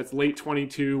class that's late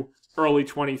 22, early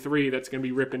 23 that's going to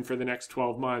be ripping for the next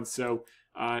 12 months. So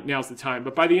now's the time.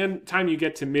 But by the time you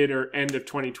get to mid or end of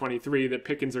 2023, the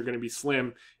pickings are going to be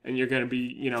slim, and you're going to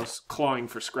be, clawing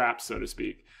for scraps, so to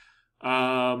speak.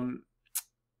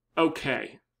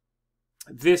 Okay.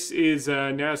 This is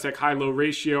a NASDAQ high-low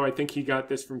ratio. I think he got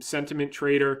this from Sentiment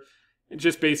Trader. It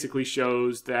just basically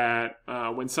shows that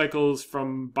when cycles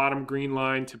from bottom green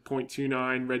line to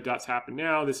 0.29, red dots happen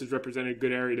now. This is represented a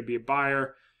good area to be a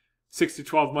buyer. 6 to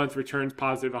 12 month returns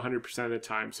positive 100% of the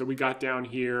time. So we got down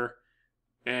here,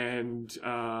 and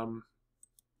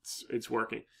it's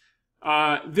working.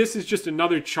 This is just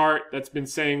another chart that's been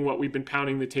saying what we've been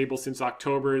pounding the table since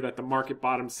October, that the market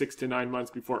bottomed 6 to 9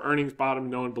 months before earnings bottomed.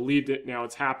 No one believed it. Now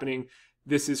it's happening.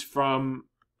 This is from,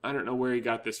 I don't know where he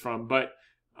got this from, but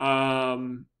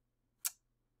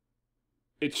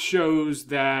it shows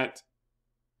that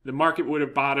the market would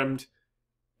have bottomed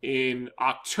in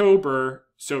October.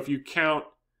 So if you count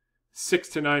 6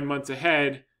 to 9 months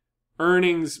ahead,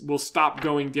 earnings will stop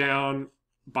going down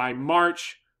by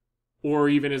March or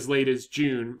even as late as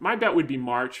June. My bet would be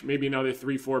March, maybe another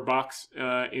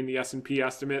 $3-4 in the S&P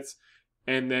estimates.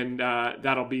 And then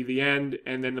that'll be the end.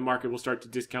 And then the market will start to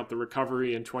discount the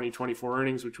recovery in 2024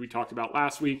 earnings, which we talked about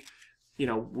last week. You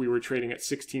know, we were trading at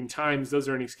 16 times. Those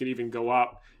earnings could even go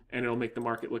up, and it'll make the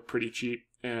market look pretty cheap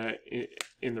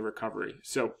in the recovery.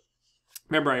 So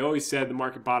remember, I always said the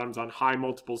market bottoms on high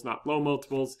multiples, not low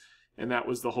multiples. And that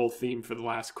was the whole theme for the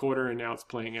last quarter, and now it's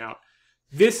playing out.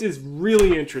 This is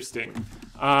really interesting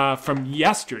from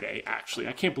yesterday, actually.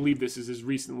 I can't believe this is as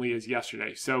recently as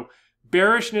yesterday. So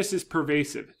bearishness is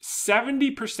pervasive.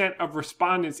 70% of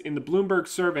respondents in the Bloomberg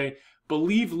survey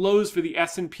believe lows for the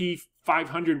S&P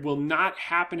 500 will not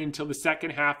happen until the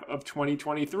second half of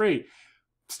 2023.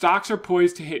 Stocks are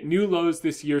poised to hit new lows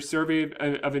this year, survey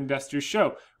of investors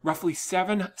show. Roughly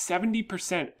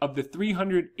 70% of the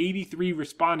 383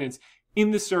 respondents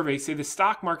in the survey say the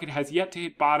stock market has yet to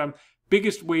hit bottom.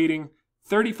 Biggest weighting,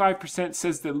 35%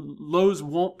 says the lows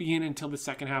won't be in until the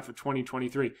second half of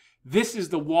 2023. This is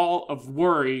the wall of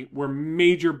worry where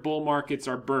major bull markets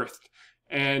are birthed.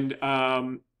 And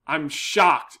I'm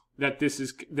shocked that this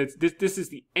is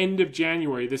the end of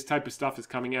January. This type of stuff is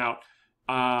coming out.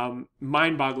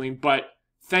 Mind-boggling, but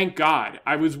thank God.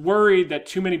 I was worried that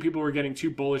too many people were getting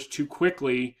too bullish too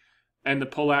quickly, and the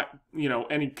pullback, you know,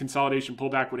 any consolidation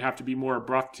pullback would have to be more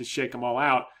abrupt to shake them all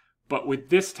out. But with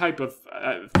this type of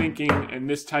thinking and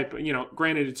this type of, you know,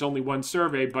 granted it's only one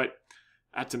survey, but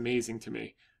that's amazing to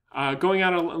me. Going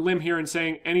out on a limb here and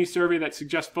saying any survey that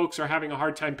suggests folks are having a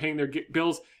hard time paying their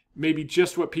bills may be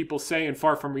just what people say and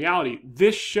far from reality.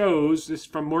 This is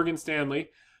from Morgan Stanley,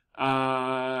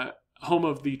 home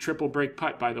of the triple break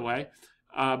putt, by the way.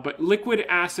 But liquid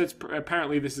assets,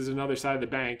 apparently this is another side of the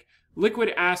bank,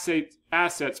 liquid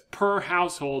assets per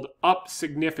household up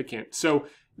significant. So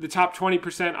the top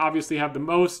 20% obviously have the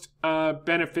most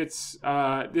benefits.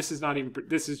 This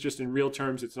is just in real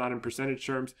terms. It's not in percentage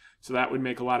terms. So that would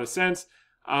make a lot of sense.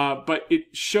 But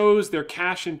it shows their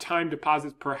cash and time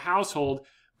deposits per household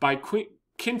by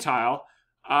quintile.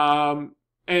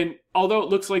 And although it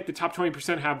looks like the top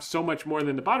 20% have so much more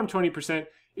than the bottom 20%,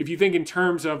 if you think in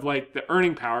terms of like the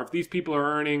earning power, if these people are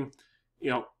earning, you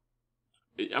know,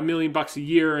 $1 million a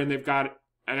year and they've got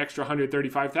an extra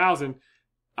 135,000,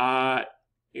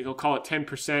 you'll call it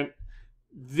 10%.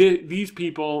 These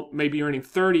people may be earning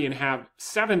 30 and have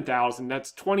 7,000.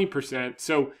 That's 20%.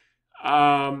 So,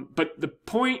 but the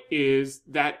point is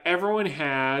that everyone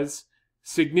has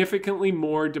significantly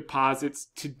more deposits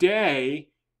today,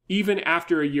 even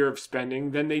after a year of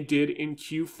spending, than they did in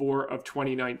Q4 of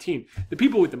 2019. The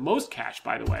people with the most cash,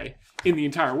 by the way, in the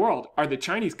entire world are the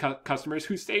Chinese customers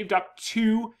who saved up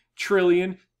 $2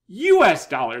 trillion US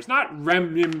dollars, not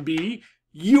renminbi,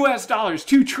 US dollars,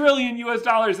 $2 trillion US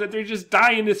dollars that they're just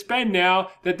dying to spend now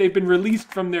that they've been released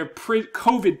from their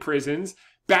COVID prisons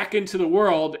back into the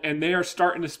world, and they are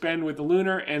starting to spend with the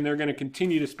lunar, and they're going to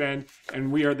continue to spend,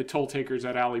 and we are the toll takers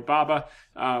at Alibaba,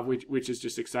 which is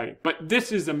just exciting. But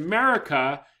this is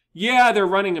America. Yeah, they're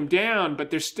running them down,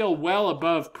 but they're still well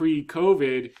above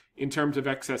pre-COVID in terms of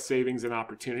excess savings and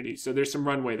opportunities. So there's some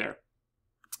runway there.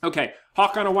 Okay,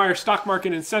 Hawk on a Wire stock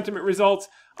market and sentiment results.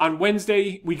 On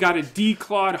Wednesday, we got a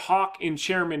declawed hawk in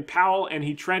Chairman Powell, and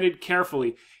he treaded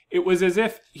carefully. It was as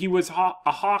if he was a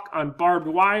hawk on barbed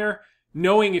wire,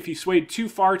 knowing if he swayed too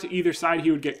far to either side,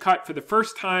 he would get cut. For the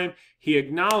first time, he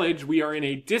acknowledged we are in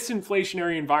a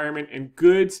disinflationary environment and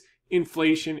goods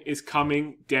inflation is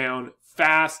coming down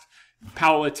fast.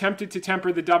 Powell attempted to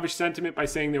temper the dovish sentiment by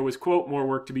saying there was, quote, more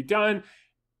work to be done,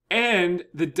 and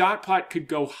the dot plot could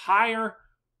go higher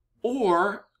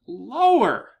or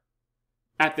lower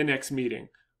at the next meeting.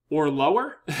 Or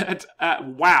lower? That's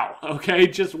wow. Okay,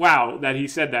 just wow that he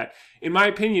said that. In my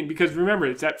opinion, because remember,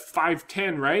 it's at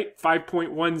 510, right?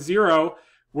 5.10.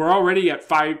 We're already at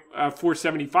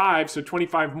 475, so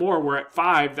 25 more. We're at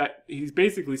 5. That he's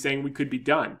basically saying we could be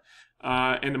done.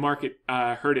 And the market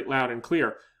heard it loud and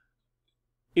clear.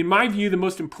 In my view, the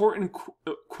most important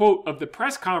quote of the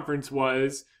press conference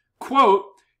was, quote,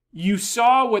 "You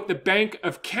saw what the Bank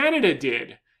of Canada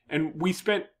did." And we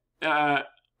spent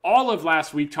all of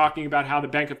last week talking about how the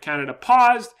Bank of Canada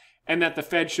paused and that the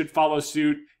Fed should follow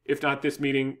suit, if not this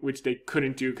meeting, which they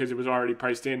couldn't do because it was already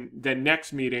priced in, then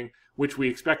next meeting, which we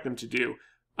expect them to do.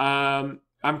 I'm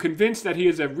convinced that he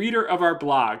is a reader of our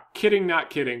blog. Kidding,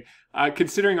 not kidding.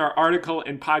 Considering our article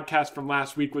and podcast from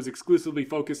last week was exclusively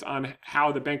focused on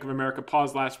how the Bank of America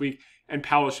paused last week and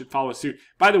Powell should follow suit.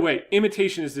 By the way,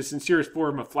 imitation is the sincerest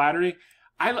form of flattery.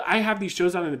 I have these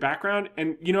shows on in the background,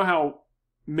 and you know how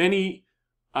many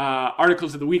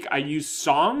articles of the week I use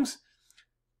songs?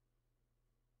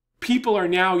 People are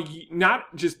now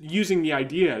not just using the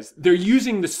ideas, they're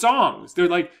using the songs. They're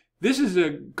like, this is a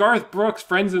Garth Brooks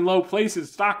Friends in Low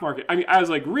Places stock market. I mean, I was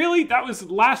like, really? That was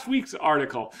last week's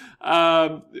article.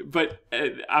 But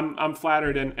I'm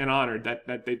flattered and honored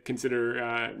that they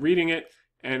consider reading it,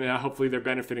 and hopefully they're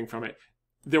benefiting from it.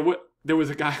 There was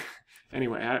a guy,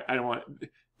 anyway, I don't want,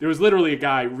 there was literally a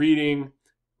guy reading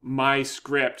my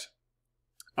script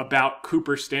about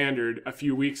Cooper Standard a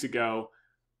few weeks ago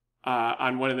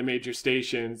on one of the major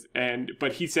stations,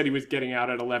 but he said he was getting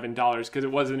out at $11 because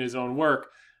it wasn't his own work.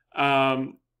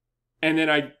 And then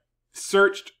I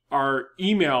searched our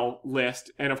email list,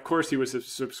 and of course he was a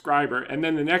subscriber. And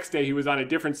then the next day he was on a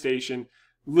different station,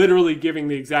 literally giving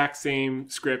the exact same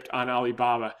script on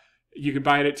Alibaba. You can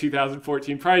buy it at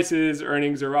 2014 prices.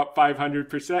 Earnings are up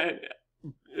 500%.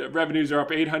 Revenues are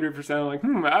up 800%.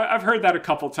 I'm like, I've heard that a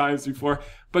couple times before,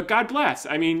 but God bless.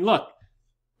 I mean, look,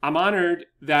 I'm honored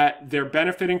that they're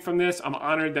benefiting from this. I'm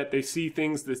honored that they see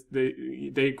things,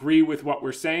 they agree with what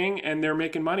we're saying, and they're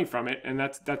making money from it, and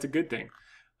that's a good thing.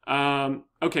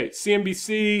 Okay,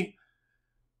 CNBC.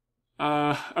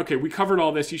 Okay, we covered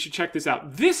all this. You should check this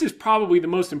out. This is probably the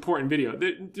most important video.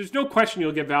 There's no question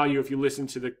you'll get value if you listen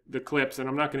to the clips, and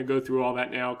I'm not going to go through all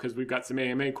that now because we've got some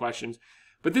AMA questions.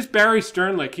 But this Barry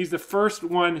Sternlicht, he's the first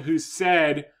one who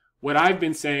said what I've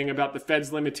been saying about the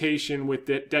Fed's limitation with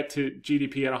debt to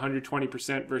GDP at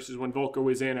 120% versus when Volcker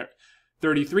was in at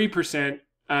 33%.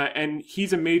 And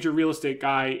he's a major real estate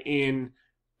guy in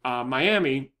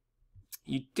Miami.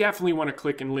 You definitely want to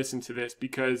click and listen to this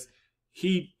because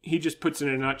he just puts it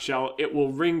in a nutshell. It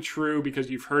will ring true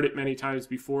because you've heard it many times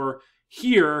before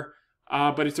here,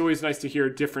 but it's always nice to hear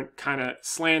a different kind of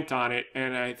slant on it.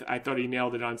 And I thought he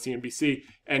nailed it on CNBC.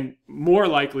 And more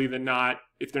likely than not,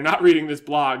 if they're not reading this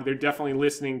blog, they're definitely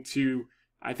listening to,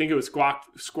 I think it was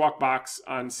Squawk Box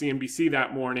on CNBC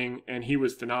that morning, and he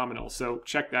was phenomenal. So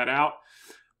check that out.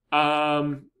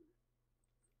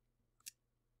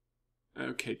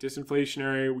 Okay,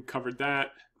 disinflationary, we covered that.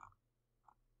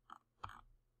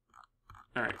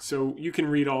 All right, so you can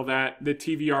read all that. The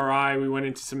TVRI, we went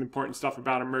into some important stuff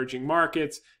about emerging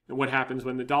markets and what happens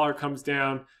when the dollar comes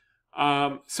down.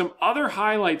 Some other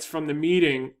highlights from the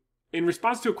meeting. In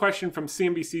response to a question from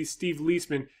CNBC's Steve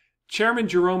Leisman, Chairman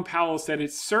Jerome Powell said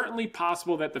it's certainly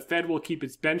possible that the Fed will keep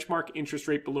its benchmark interest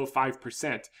rate below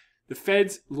 5%. The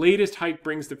Fed's latest hike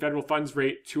brings the federal funds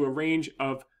rate to a range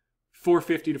of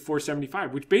 450 to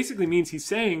 475, which basically means he's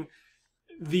saying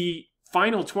the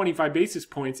final 25 basis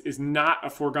points is not a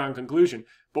foregone conclusion.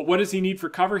 But what does he need for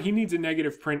cover? He needs a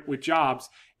negative print with jobs.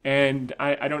 And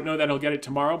I don't know that he'll get it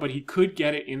tomorrow, but he could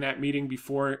get it in that meeting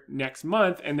before next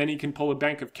month. And then he can pull a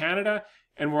Bank of Canada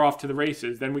and we're off to the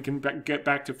races. Then we can get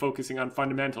back to focusing on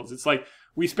fundamentals. It's like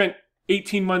we spent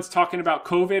 18 months talking about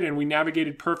COVID and we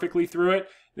navigated perfectly through it.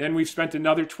 Then we've spent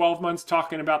another 12 months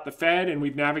talking about the Fed and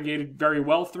we've navigated very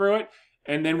well through it.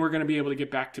 And then we're going to be able to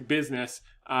get back to business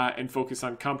and focus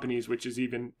on companies, which is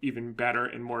even better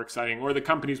and more exciting. Or the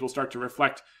companies will start to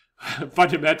reflect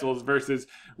fundamentals versus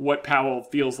what Powell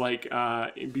feels like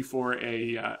before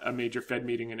a major Fed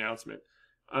meeting announcement.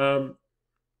 Some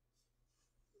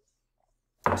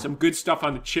good stuff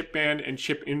on the chip ban and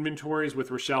chip inventories with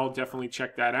Rochelle. Definitely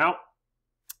check that out.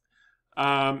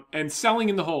 And selling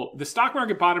in the hole. The stock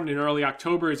market bottomed in early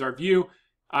October is our view.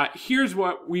 Here's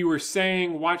what we were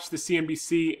saying. Watch the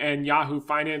CNBC and Yahoo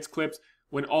Finance clips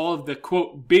when all of the,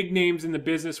 quote, big names in the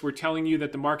business were telling you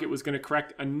that the market was going to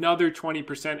correct another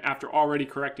 20% after already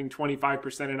correcting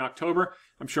 25% in October.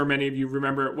 I'm sure many of you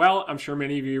remember it well. I'm sure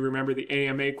many of you remember the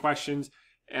AMA questions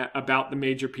about the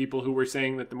major people who were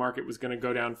saying that the market was going to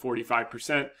go down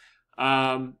 45%.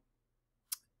 And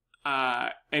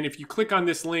if you click on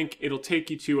this link, it'll take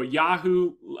you to a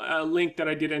Yahoo link that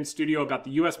I did in studio about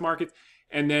the U.S. markets,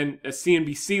 and then a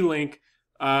CNBC link.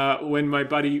 When my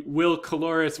buddy Will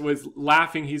Caloris was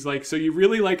laughing, he's like, "So you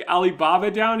really like Alibaba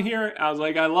down here?" I was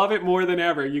like, "I love it more than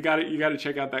ever." You got to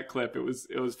check out that clip. It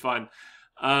was fun.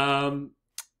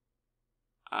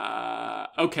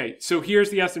 Okay, so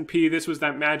here's the S&P. This was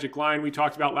that magic line we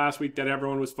talked about last week that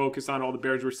everyone was focused on. All the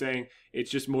bears were saying it's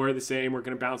just more of the same. We're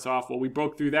going to bounce off. Well, we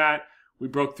broke through that. We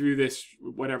broke through this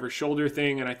whatever shoulder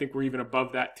thing, and I think we're even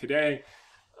above that today.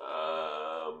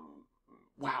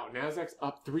 Wow, Nasdaq's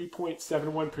up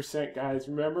 3.71%, guys.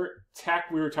 Remember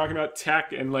tech? We were talking about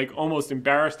tech and like almost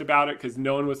embarrassed about it because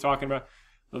no one was talking about.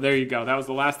 Well, there you go. That was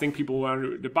the last thing people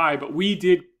wanted to buy. But we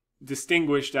did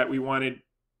distinguish that we wanted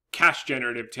cash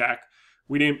generative tech.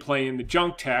 We didn't play in the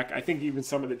junk tech. I think even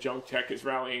some of the junk tech is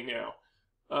rallying now.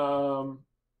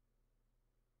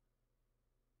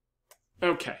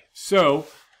 Okay, so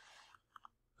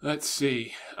let's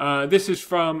see. This is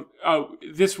from,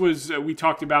 this was, we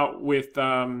talked about with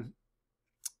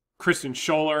Kristen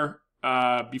Scholler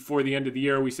before the end of the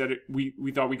year. We said we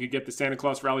thought we could get the Santa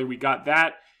Claus rally. We got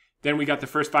that. Then we got the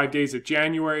first 5 days of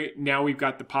January. Now we've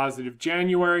got the positive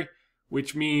January,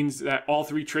 which means that all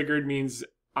three triggered, means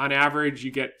on average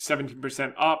you get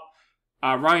 17% up.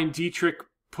 Ryan Dietrich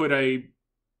put a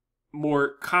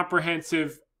more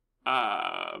comprehensive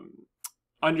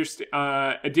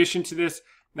addition to this.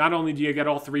 Not only do you get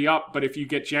all three up, but if you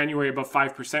get January above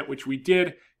 5%, which we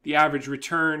did, the average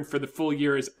return for the full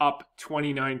year is up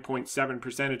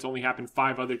 29.7%. It's only happened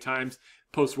 5 other times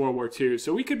post-World War II.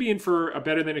 So we could be in for a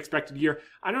better than expected year.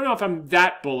 I don't know if I'm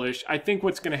that bullish. I think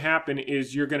what's going to happen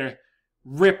is you're going to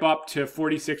rip up to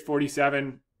 46,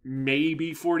 47,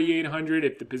 maybe 4,800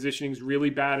 if the positioning's really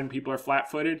bad and people are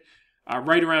flat-footed,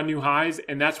 right around new highs.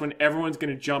 And that's when everyone's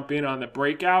going to jump in on the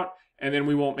breakout. And then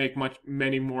we won't make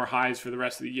many more highs for the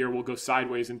rest of the year. We'll go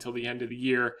sideways until the end of the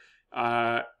year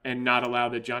and not allow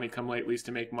the Johnny-come-latelys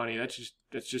to make money.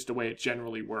 That's just the way it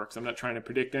generally works. I'm not trying to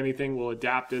predict anything. We'll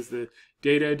adapt as the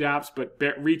data adapts, but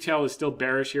retail is still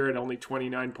bearish here at only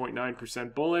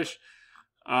 29.9% bullish.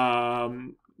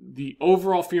 The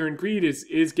overall fear and greed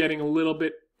is getting a little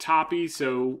bit toppy,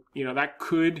 so that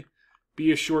could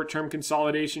be a short-term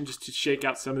consolidation just to shake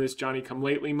out some of this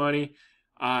Johnny-come-lately money.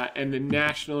 And the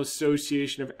National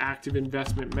Association of Active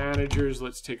Investment Managers,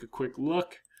 let's take a quick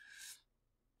look,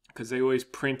 because they always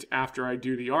print after I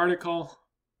do the article.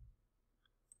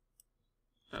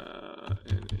 All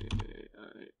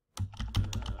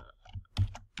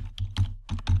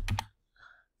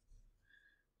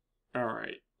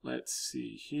right, let's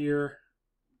see here.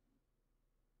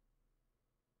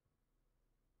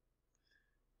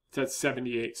 It's at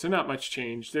 78, so not much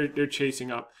change. They're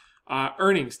chasing up.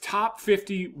 Earnings, top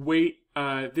 50 weight.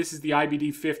 This is the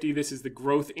IBD 50. This is the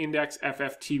growth index,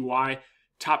 FFTY.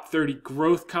 Top 30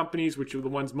 growth companies, which are the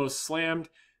ones most slammed.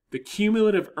 The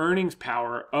cumulative earnings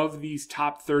power of these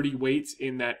top 30 weights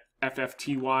in that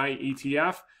FFTY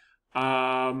ETF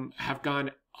have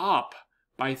gone up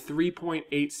by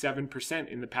 3.87%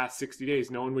 in the past 60 days.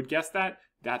 No one would guess that.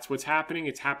 That's what's happening.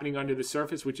 It's happening under the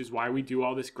surface, which is why we do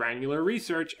all this granular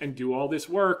research and do all this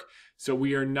work. So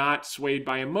we are not swayed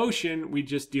by emotion. We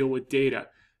just deal with data.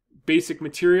 Basic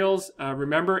materials.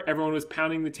 Remember, everyone was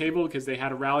pounding the table because they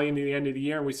had a rally into the end of the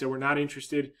year, and we said we're not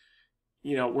interested.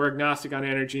 We're agnostic on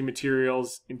energy,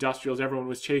 materials, industrials. Everyone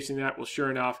was chasing that. Well,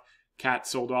 sure enough, Cat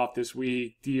sold off this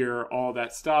week. Deere, all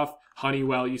that stuff.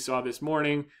 Honeywell, you saw this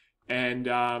morning, and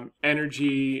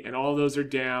energy, and all those are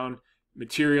down.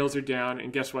 Materials are down,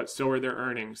 and guess what? So are their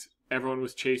earnings. Everyone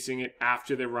was chasing it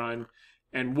after the run.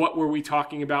 And what were we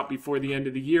talking about before the end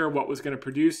of the year? What was going to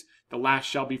produce? The last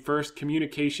shall be first.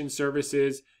 Communication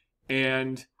services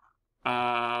and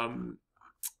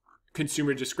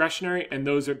consumer discretionary. And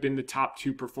those have been the top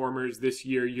 2 performers this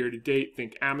year, year to date.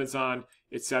 Think Amazon,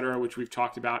 etc., which we've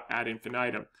talked about ad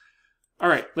infinitum. All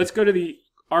right, let's go to the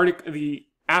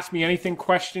Ask Me Anything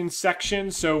questions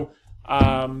section. So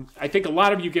I think a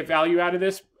lot of you get value out of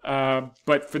this,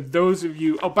 but for those of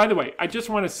you, oh, by the way, I just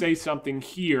want to say something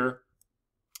here.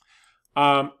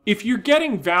 If you're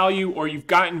getting value or you've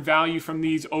gotten value from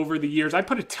these over the years, I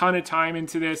put a ton of time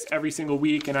into this every single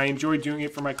week, and I enjoy doing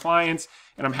it for my clients,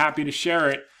 and I'm happy to share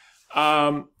it.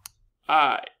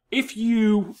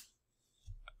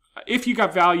 If you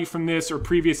got value from this or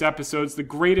previous episodes, the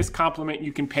greatest compliment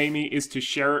you can pay me is to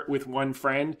share it with one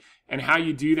friend. And how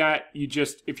you do that,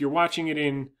 if you're watching it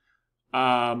in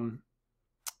at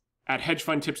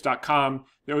hedgefundtips.com,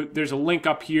 there's a link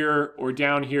up here or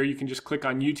down here. You can just click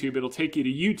on YouTube. It'll take you to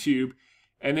YouTube,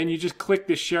 and then you just click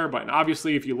this share button.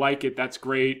 Obviously, if you like it, that's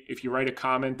great. If you write a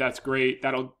comment, that's great.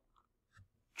 That'll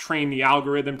train the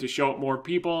algorithm to show it more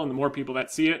people, and the more people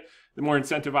that see it, the more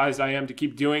incentivized I am to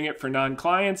keep doing it for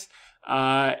non-clients.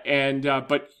 But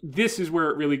this is where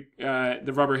it really,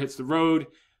 the rubber hits the road.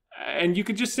 And you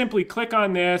could just simply click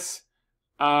on this,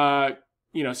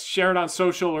 share it on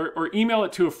social or email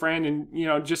it to a friend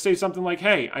and, just say something like,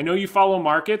 hey, I know you follow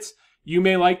markets. You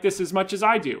may like this as much as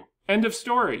I do. End of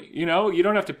story. You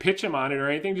don't have to pitch them on it or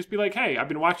anything. Just be like, hey, I've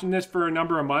been watching this for a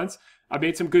number of months. I've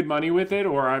made some good money with it,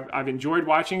 or I've enjoyed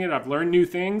watching it. I've learned new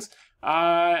things.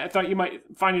 I thought you might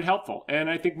find it helpful. And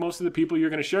I think most of the people you're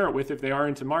going to share it with, if they are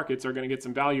into markets, are going to get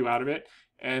some value out of it.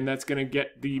 And that's going to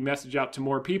get the message out to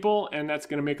more people. And that's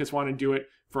going to make us want to do it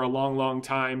for a long, long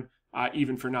time,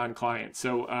 even for non-clients.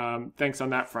 So thanks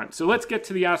on that front. So let's get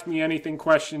to the Ask Me Anything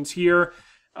questions here.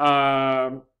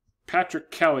 Patrick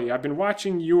Kelly, I've been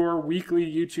watching your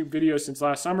weekly YouTube videos since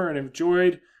last summer and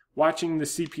enjoyed watching the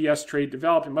CPS trade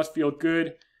develop. It must feel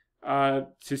good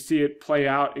to see it play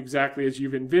out exactly as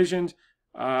you've envisioned.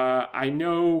 I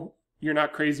know you're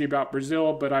not crazy about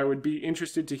Brazil, but I would be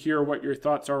interested to hear what your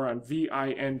thoughts are on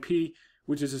VINP,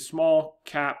 which is a small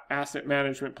cap asset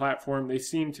management platform. They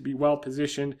seem to be well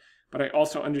positioned, but I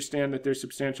also understand that there's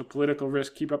substantial political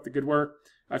risk. Keep up the good work.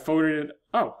 I've forwarded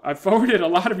a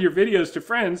lot of your videos to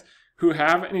friends who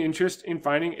have an interest in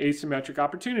finding asymmetric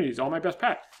opportunities. All my best,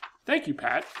 Pat. Thank you,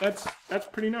 Pat. That's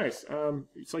pretty nice.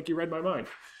 It's like you read my mind.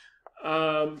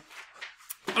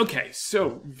 Okay,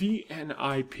 so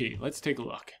VNIP. Let's take a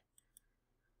look.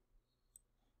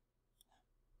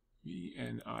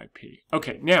 VNIP.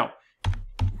 Okay, now,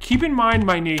 keep in mind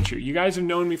my nature. You guys have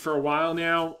known me for a while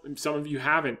now, and some of you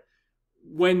haven't.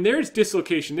 When there's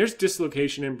dislocation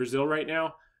in Brazil right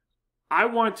now, I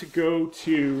want to go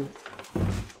to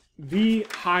the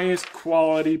highest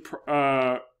quality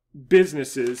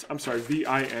businesses. I'm sorry,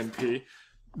 VINP.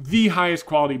 The highest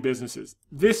quality businesses.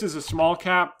 This is a small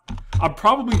cap. I'm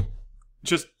probably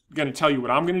just going to tell you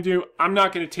what I'm going to do. I'm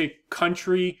not going to take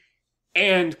country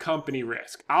and company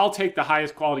risk. I'll take the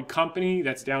highest quality company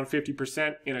that's down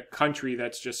 50% in a country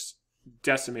that's just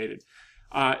decimated.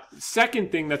 Second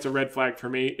thing that's a red flag for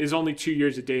me is only 2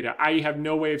 years of data. I have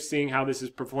no way of seeing how this has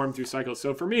performed through cycles.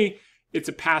 So for me, it's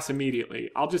a pass immediately.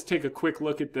 I'll just take a quick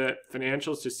look at the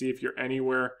financials to see if you're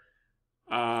anywhere,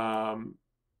 where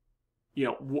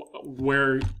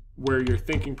your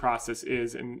thinking process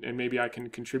is, and maybe I can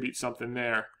contribute something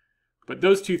there. But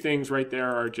those two things right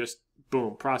there are just,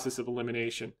 boom, process of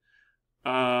elimination.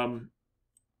 But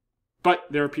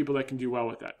there are people that can do well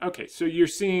with that. Okay, so you're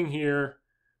seeing here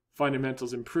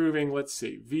fundamentals improving. Let's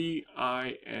see,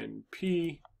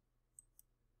 VINP.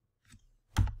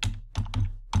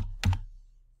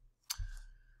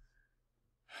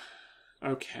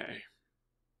 Okay.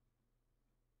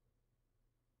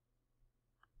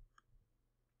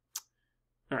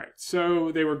 All right,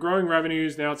 so they were growing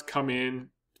revenues. Now it's come in.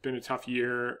 It's been a tough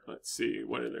year. Let's see,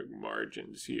 what are their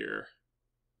margins here?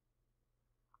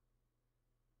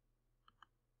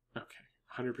 Okay,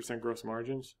 100% gross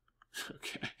margins.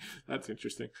 Okay, that's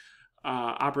interesting.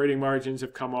 Operating margins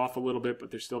have come off a little bit,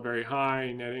 but they're still very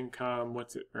high. Net income,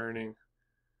 what's it earning?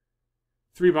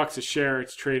 $3 a share.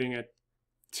 It's trading at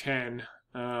 10.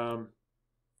 Yeah,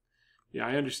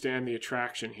 I understand the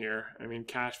attraction here. I mean,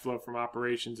 cash flow from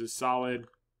operations is solid.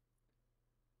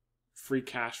 Free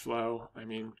cash flow. I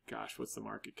mean, gosh, what's the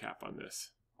market cap on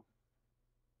this?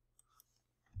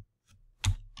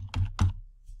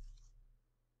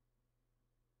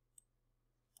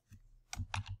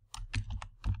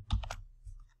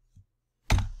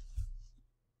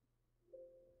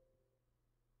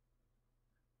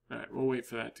 All right, we'll wait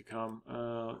for that to come.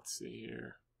 Let's see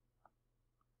here.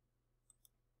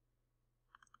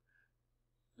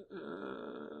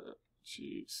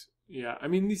 Jeez. Yeah, I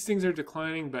mean, these things are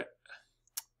declining, but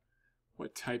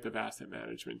what type of asset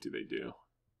management do they do?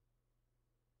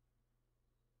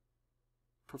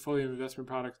 Portfolio investment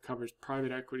products covers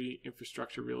private equity,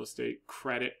 infrastructure, real estate,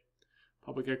 credit,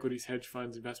 public equities, hedge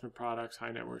funds, investment products,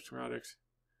 high net worth products.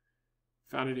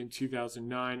 Founded in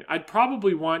 2009. I'd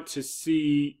probably want to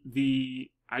see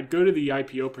I'd go to the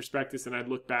IPO prospectus and I'd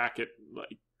look back at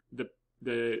like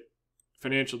the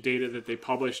financial data that they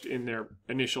published in their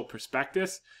initial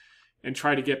prospectus and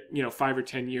try to get, 5 or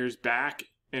 10 years back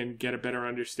and get a better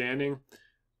understanding.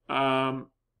 I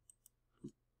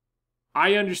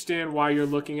understand why you're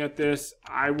looking at this.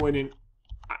 I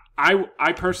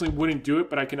personally wouldn't do it,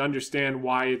 but I can understand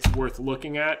why it's worth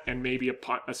looking at and maybe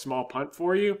a small punt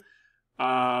for you.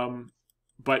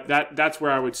 But that's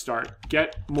where I would start.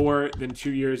 Get more than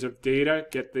 2 years of data.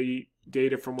 Get the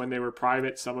data from when they were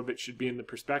private. Some of it should be in the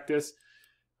prospectus.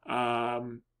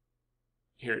 Here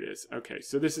it is. Okay,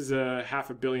 so this is a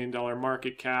 $500 million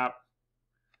market cap.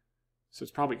 So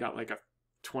it's probably got like a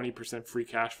 20% free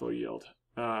cash flow yield.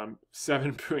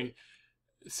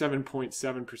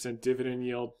 7.7% dividend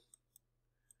yield.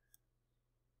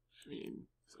 I mean,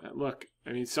 look,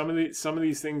 some of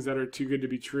these things that are too good to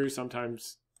be true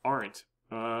sometimes aren't.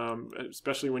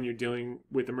 Especially when you're dealing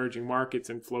with emerging markets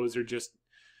and flows are just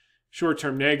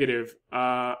short-term negative.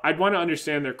 I'd want to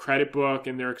understand their credit book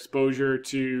and their exposure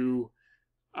to,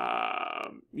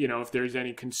 if there's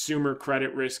any consumer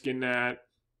credit risk in that.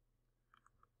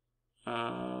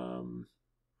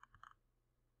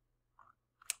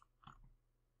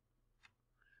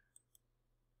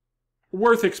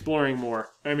 Worth exploring more.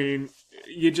 I mean,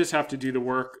 you just have to do the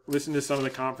work, listen to some of the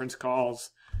conference calls.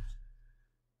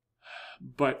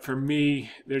 But for me,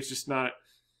 there's just not.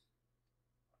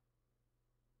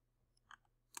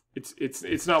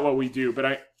 It's not what we do, but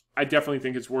I definitely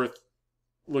think it's worth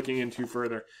looking into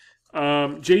further.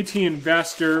 JT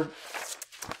Investor.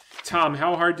 Tom,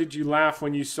 how hard did you laugh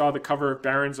when you saw the cover of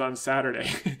Barron's on Saturday?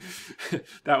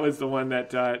 That was the one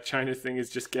that China thing is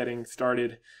just getting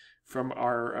started from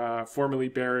our formerly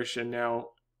bearish and now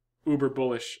uber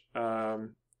bullish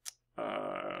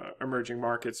emerging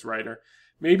markets writer.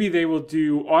 Maybe they will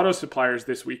do auto suppliers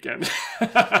this weekend.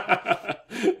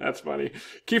 That's funny.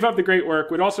 Keep up the great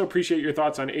work. Would also appreciate your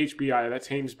thoughts on HBI. That's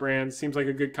Hames Brands. Seems like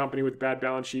a good company with a bad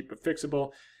balance sheet, but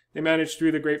fixable. They managed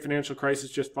through the great financial crisis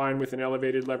just fine with an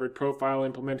elevated levered profile,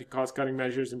 implementing cost-cutting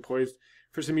measures and poised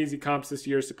for some easy comps this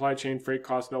year. Supply chain freight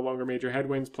costs no longer major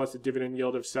headwinds, plus a dividend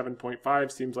yield of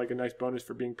 7.5. Seems like a nice bonus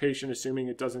for being patient, assuming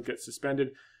it doesn't get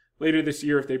suspended later this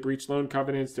year if they breach loan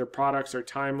covenants. Their products are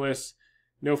timeless.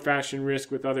 No fashion risk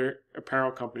with other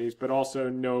apparel companies, but also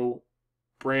no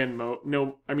brand moat.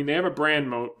 No, I mean, they have a brand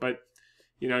moat, but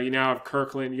you know, you now have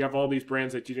Kirkland. You have all these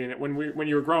brands that you didn't. When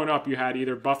you were growing up, you had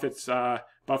either Buffett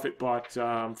bought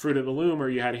Fruit of the Loom, or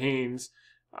you had Hanes.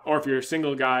 Or if you're a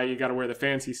single guy, you got to wear the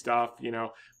fancy stuff, you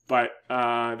know. But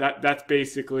that's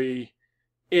basically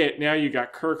it. Now you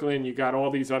got Kirkland. You got all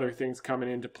these other things coming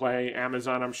into play.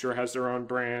 Amazon, I'm sure, has their own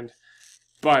brand.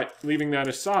 But leaving that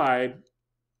aside,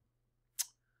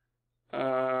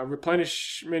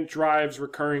 replenishment drives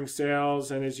recurring sales,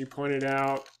 and as you pointed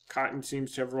out, cotton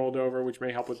seems to have rolled over, which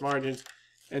may help with margins,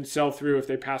 and sell through if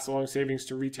they pass along savings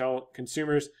to retail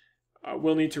consumers.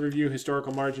 We'll need to review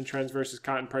historical margin trends versus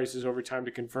cotton prices over time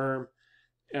to confirm.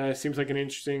 Seems like an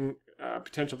interesting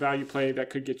potential value play that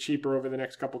could get cheaper over the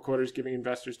next couple quarters, giving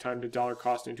investors time to dollar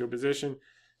cost into a position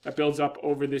that builds up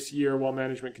over this year while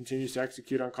management continues to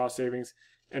execute on cost savings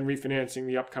and refinancing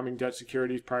the upcoming debt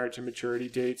securities prior to maturity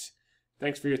dates.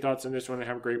 Thanks for your thoughts on this one, and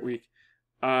have a great week.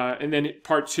 And then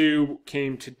part two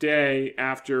came today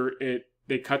after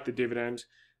they cut the dividend.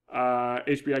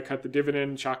 HBI cut the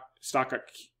dividend. Stock got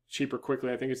cheaper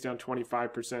quickly. I think it's down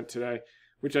 25% today,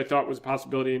 which I thought was a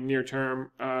possibility in near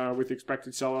term with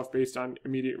expected sell-off based on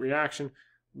immediate reaction.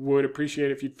 Would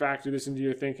appreciate if you'd factor this into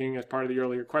your thinking as part of the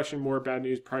earlier question. More bad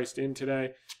news priced in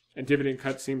today, and dividend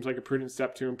cut seems like a prudent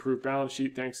step to improve balance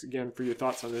sheet. Thanks again for your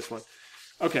thoughts on this one.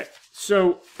 Okay,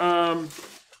 so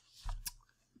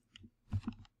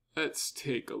let's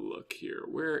take a look here.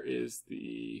 Where is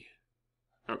the...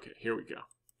 Okay, here we go.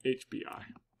 HBI.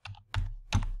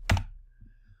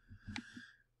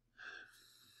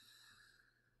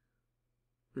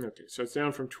 Okay, so it's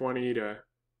down from 20 to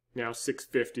now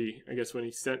 650. I guess when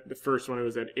he sent the first one, it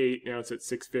was at 8. Now it's at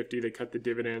 650. They cut the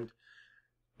dividend.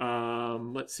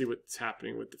 Let's see what's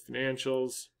happening with the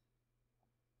financials.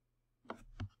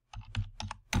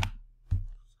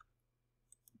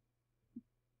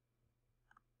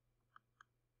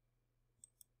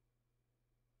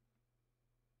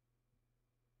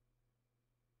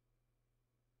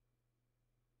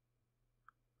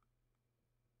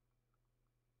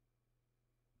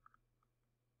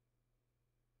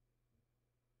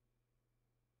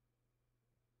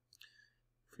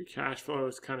 Free cash flow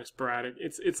is kind of sporadic.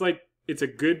 It's like it's a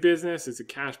good business. It's a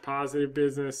cash positive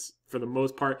business for the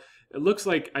most part. It looks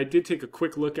like I did take a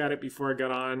quick look at it before I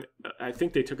got on. I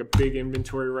think they took a big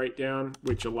inventory write down,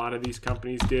 which a lot of these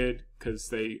companies did because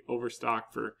they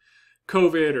overstocked for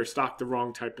COVID or stocked the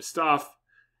wrong type of stuff.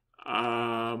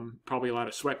 Probably a lot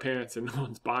of sweatpants, and no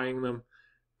one's buying them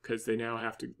because they now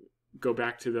have to go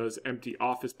back to those empty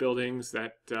office buildings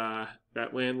that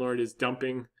that landlord is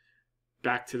dumping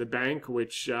back to the bank,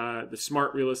 which the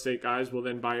smart real estate guys will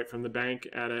then buy it from the bank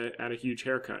at a huge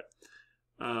haircut.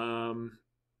 All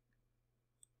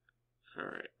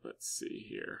right, let's see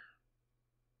here.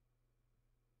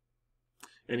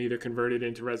 And either convert it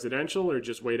into residential or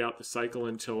just wait out the cycle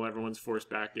until everyone's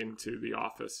forced back into the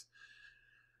office.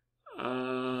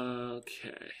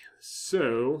 Okay,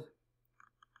 so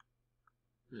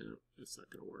no, that's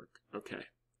not going to work. Okay.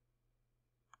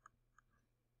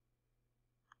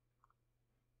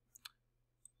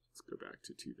 Go back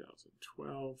to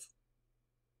 2012.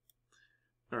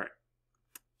 All right.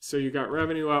 So you got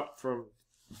revenue up from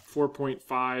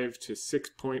 4.5 to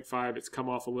 6.5. It's come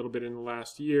off a little bit in the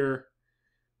last year.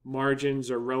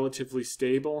 Margins are relatively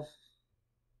stable.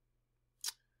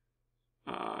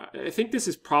 I think this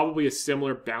is probably a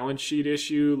similar balance sheet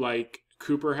issue like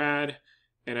Cooper had.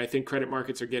 And I think credit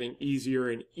markets are getting easier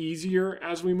and easier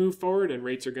as we move forward, and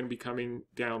rates are going to be coming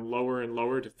down lower and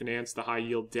lower to finance the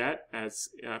high-yield debt as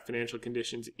financial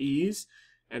conditions ease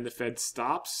and the Fed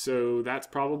stops. So that's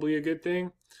probably a good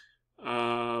thing.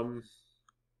 Net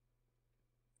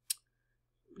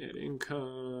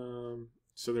income.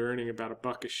 So they're earning about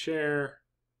 $1 a share.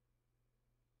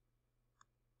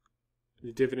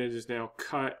 The dividend is now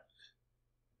cut.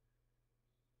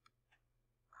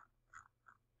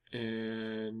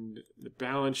 And the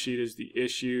balance sheet is the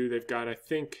issue. They've got, I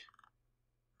think,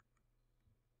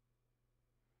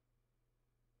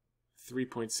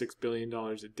 $3.6 billion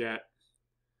of debt.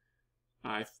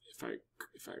 If I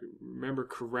remember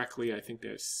correctly, I think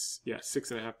there's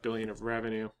 $6.5 billion of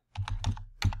revenue.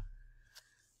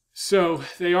 So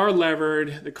they are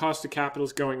levered. The cost of capital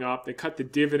is going up. They cut the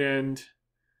dividend.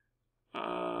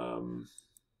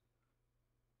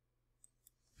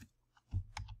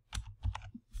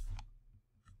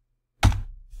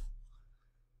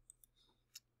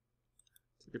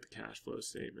 Look at the cash flow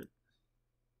statement.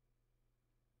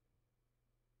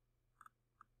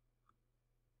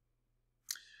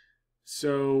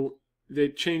 So they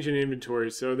changed in inventory.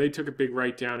 So they took a big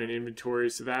write down in inventory.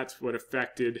 So that's what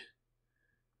affected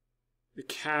the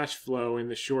cash flow in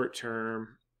the short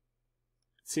term.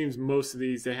 It seems most of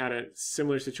these, they had a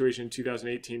similar situation in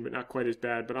 2018, but not quite as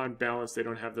bad. But on balance, they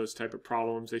don't have those type of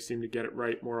problems. They seem to get it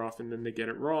right more often than they get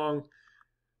it wrong.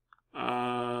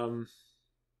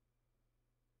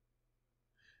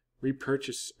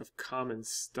 Repurchase of common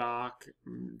stock,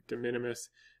 de minimis.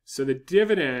 So the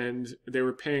dividend, they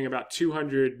were paying about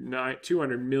 $200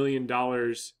 million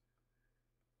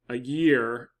a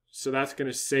year. So that's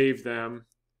going to save them.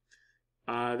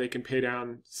 They can pay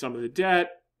down some of the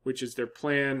debt, which is their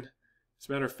plan. As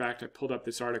a matter of fact, I pulled up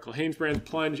this article. Hanesbrands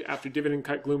plunge after dividend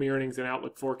cut, gloomy earnings and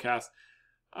outlook forecast.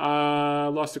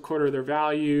 Lost a quarter of their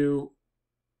value.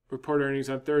 Report earnings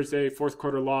on Thursday. Fourth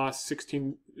quarter loss,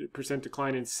 16%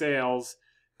 decline in sales.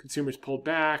 Consumers pulled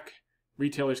back.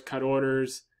 Retailers cut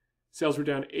orders. Sales were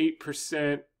down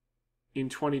 8% in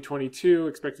 2022,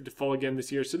 expected to fall again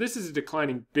this year. So this is a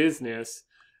declining business.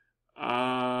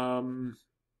 Dividend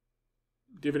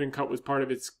cut was part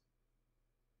of its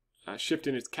shift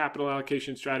in its capital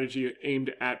allocation strategy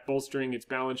aimed at bolstering its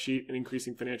balance sheet and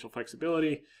increasing financial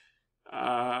flexibility.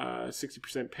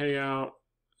 60% payout.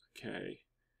 Okay.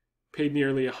 Paid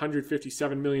nearly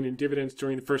 $157 million in dividends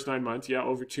during the first 9 months. Yeah,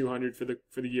 over 200 for the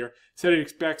year. Said it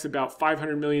expects about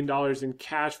 $500 million in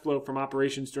cash flow from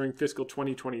operations during fiscal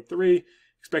 2023.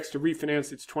 Expects to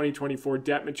refinance its 2024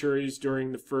 debt maturities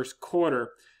during the first quarter.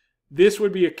 This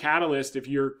would be a catalyst if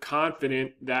you're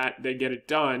confident that they get it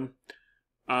done.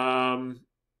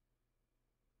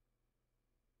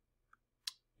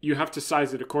 You have to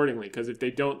size it accordingly, because if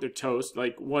they don't, they're toast.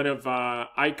 Like one of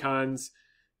Icon's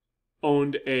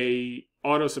owned a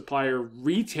auto supplies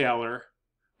retailer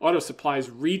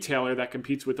that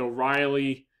competes with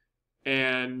O'Reilly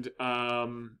and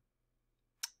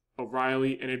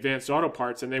Advanced Auto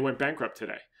Parts, and they went bankrupt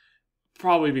today.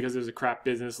 Probably because it was a crap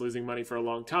business, losing money for a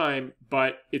long time,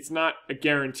 but it's not a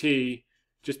guarantee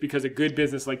just because a good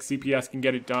business like CPS can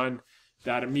get it done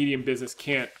that a medium business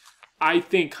can't. I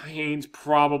think Hanes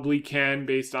probably can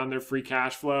based on their free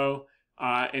cash flow.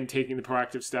 And taking the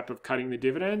proactive step of cutting the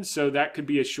dividends. So that could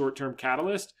be a short-term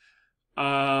catalyst. But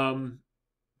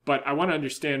I want to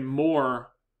understand more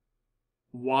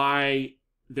why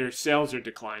their sales are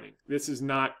declining. This is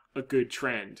not a good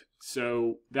trend.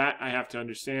 So that I have to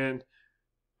understand.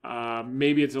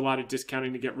 Maybe it's a lot of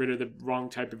discounting to get rid of the wrong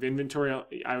type of inventory.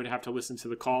 I would have to listen to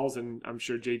the calls, and I'm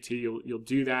sure, JT, you'll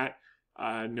do that,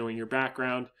 knowing your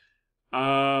background.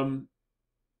 For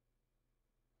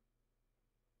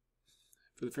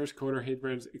the first quarter,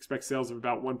 Hanesbrands expects sales of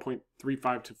about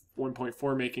 1.35 to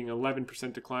 1.4, making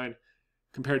 11% decline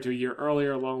compared to a year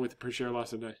earlier, along with the per share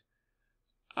loss of day.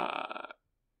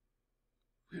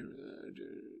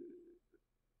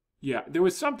 Yeah, there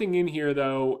was something in here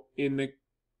though. In the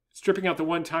stripping out the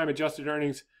one-time adjusted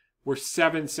earnings were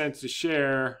 7 cents a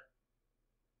share.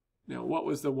 Now, what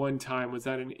was the one time? Was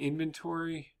that an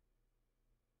inventory?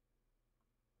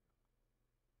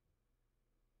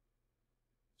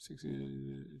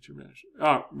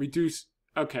 Oh, reduce.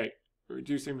 Okay,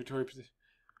 reduce inventory position.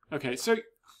 Okay, so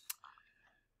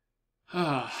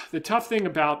the tough thing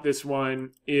about this one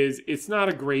is it's not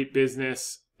a great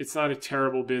business. It's not a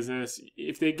terrible business.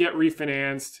 If they get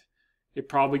refinanced, it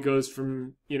probably goes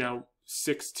from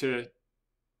 6 to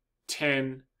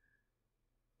 10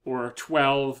 or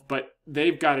 12, but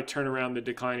they've got to turn around the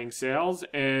declining sales,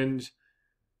 and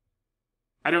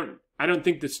I don't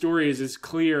think the story is as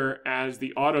clear as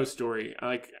the auto story.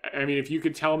 I mean, if you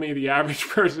could tell me the average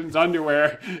person's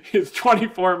underwear is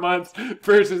 24 months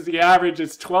versus the average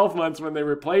is 12 months when they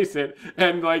replace it,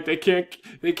 and they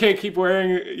can't keep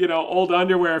wearing old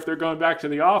underwear if they're going back to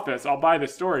the office, I'll buy the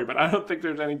story. But I don't think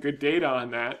there's any good data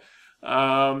on that.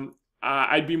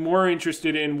 I'd be more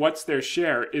interested in what's their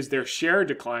share. Is their share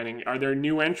declining? Are there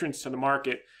new entrants to the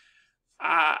market?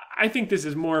 I think this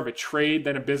is more of a trade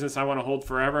than a business I want to hold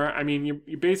forever. I mean,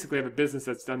 you basically have a business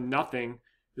that's done nothing.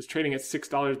 It was trading at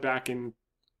 $6 back in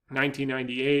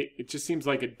 1998. It just seems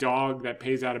like a dog that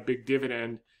pays out a big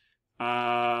dividend.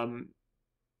 I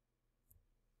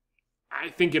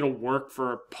think it'll work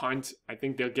for a punt. I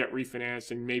think they'll get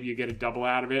refinanced and maybe you get a double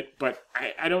out of it. But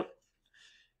I don't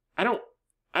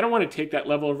want to take that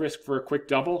level of risk for a quick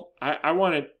double. I'm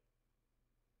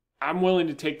willing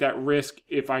to take that risk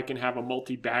if I can have a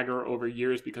multi-bagger over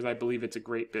years because I believe it's a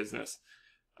great business.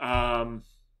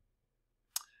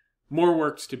 More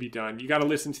work's to be done. You got to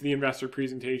listen to the investor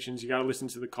presentations. You got to listen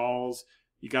to the calls.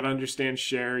 You got to understand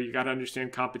share. You got to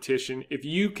understand competition. If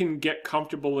you can get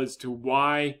comfortable as to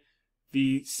why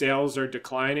the sales are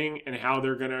declining and how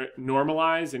they're going to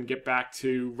normalize and get back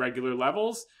to regular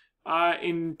levels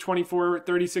in 24,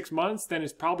 36 months, then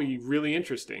it's probably really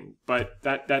interesting. But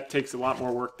that takes a lot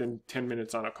more work than 10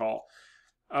 minutes on a call.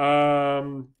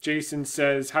 Jason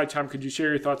says, hi, Tom, could you share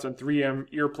your thoughts on 3M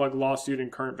earplug lawsuit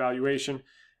and current valuation?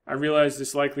 I realize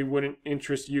this likely wouldn't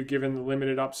interest you given the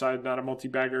limited upside, not a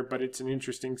multi-bagger, but it's an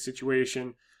interesting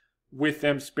situation with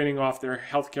them spinning off their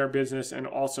healthcare business and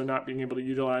also not being able to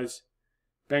utilize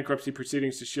bankruptcy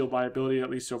proceedings to shield liability, at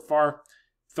least so far.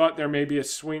 Thought there may be a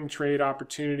swing trade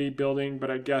opportunity building,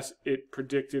 but I guess it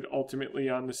predicated ultimately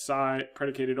on the size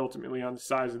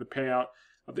of the payout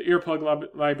of the earplug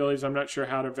liabilities. I'm not sure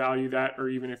how to value that, or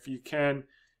even if you can.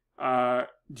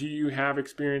 Do you have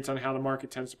experience on how the market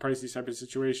tends to price these type of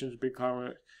situations? Big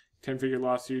client, 10-figure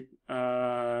lawsuit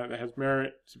that has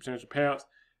merit, substantial payouts.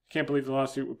 Can't believe the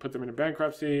lawsuit would put them into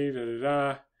bankruptcy.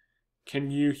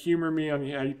 Can you humor me on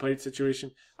how you played the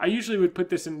situation? I usually would put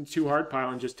this in the too hard pile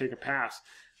and just take a pass.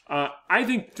 I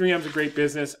think 3M's a great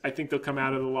business. I think they'll come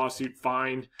out of the lawsuit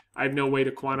fine. I have no way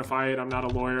to quantify it. I'm not a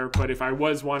lawyer. But if I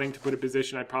was wanting to put a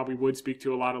position, I probably would speak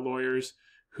to a lot of lawyers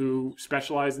who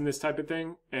specialize in this type of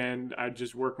thing. And I'd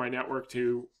just work my network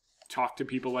to talk to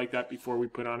people like that before we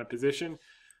put on a position.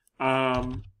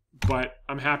 But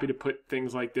I'm happy to put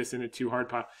things like this in a too hard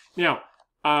pile. Now,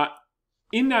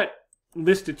 in that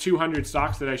list of 200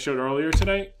 stocks that I showed earlier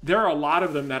today, there are a lot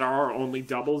of them that are only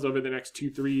doubles over the next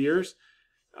 2-3 years.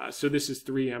 So this is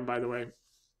 3M, by the way.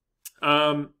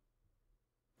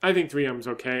 I think 3M's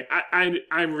okay.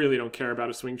 I really don't care about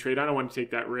a swing trade. I don't want to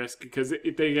take that risk because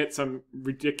if they get some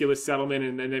ridiculous settlement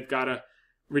and then they've got a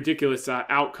ridiculous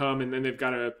outcome and then they've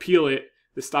got to appeal it,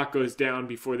 the stock goes down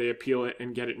before they appeal it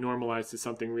and get it normalized to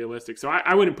something realistic. So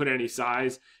I wouldn't put any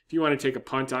size. If you want to take a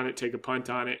punt on it, take a punt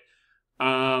on it.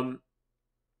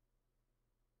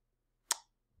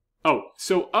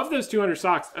 So of those 200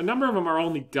 stocks, a number of them are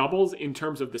only doubles in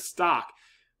terms of the stock,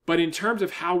 but in terms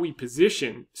of how we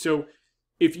position. So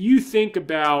if you think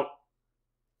about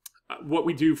what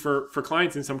we do for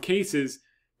clients in some cases,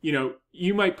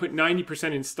 you might put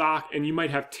 90% in stock and you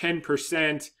might have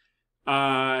 10%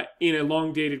 in a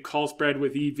long dated call spread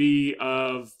with EV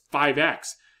of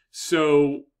 5x.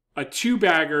 So a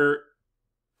 2-bagger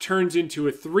turns into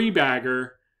a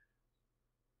 3-bagger.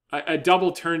 A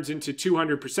double turns into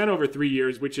 200% over 3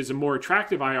 years, which is a more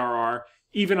attractive IRR,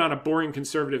 even on a boring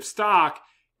conservative stock,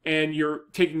 and you're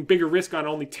taking bigger risk on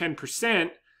only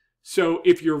 10%. So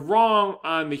if you're wrong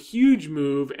on the huge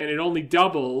move and it only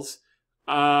doubles,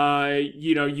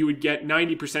 you would get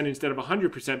 90% instead of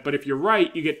 100%. But if you're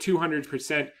right, you get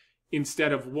 200%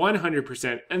 instead of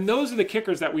 100%. And those are the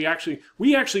kickers that we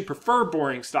actually prefer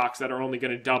boring stocks that are only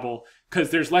going to double because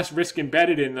there's less risk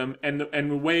embedded in them. And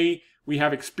the way we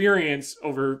have experience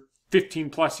over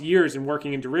 15 plus years in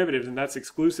working in derivatives, and that's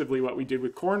exclusively what we did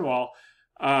with Cornwall,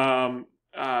 and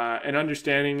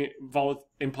understanding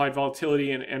implied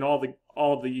volatility and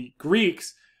all the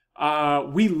Greeks,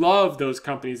 we love those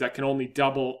companies that can only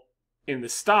double in the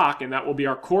stock, and that will be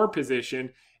our core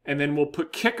position. And then we'll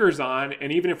put kickers on,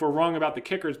 and even if we're wrong about the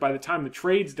kickers, by the time the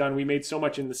trade's done, we made so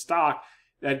much in the stock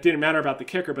that it didn't matter about the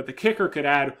kicker, but the kicker could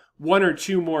add 1 or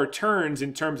 2 more turns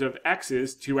in terms of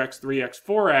X's, 2X, 3X,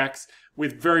 4X,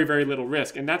 with very, very little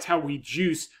risk. And that's how we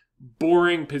juice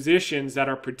boring positions that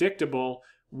are predictable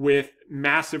with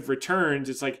massive returns.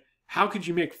 It's like, how could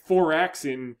you make 4X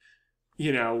in,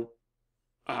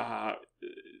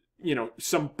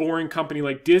 some boring company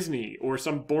like Disney or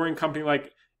some boring company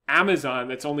like Amazon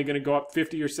that's only going to go up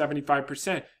 50 or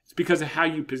 75%? It's because of how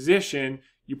you position.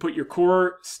 You put your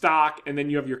core stock and then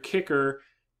you have your kicker,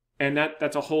 and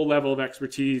that's a whole level of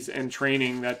expertise and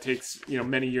training that takes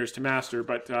many years to master.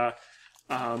 But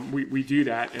we do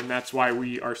that, and that's why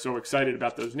we are so excited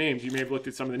about those names. You may have looked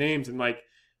at some of the names, and like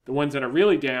the ones that are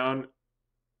really down,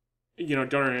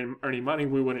 don't earn any money,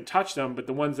 we wouldn't touch them. But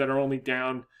the ones that are only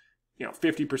down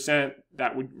 50%,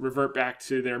 that would revert back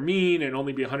to their mean and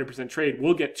only be 100% trade,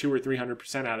 we'll get 200 or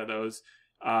 300% out of those,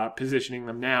 positioning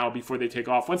them now before they take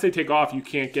off. Once they take off, you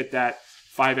can't get that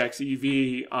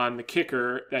 5x EV on the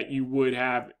kicker that you would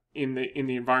have in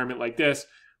the environment like this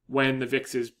when the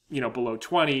VIX is, you know, below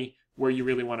 20, where you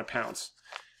really want to pounce.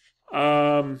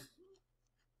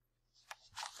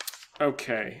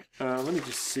 Okay, let me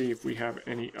just see if we have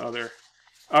any other.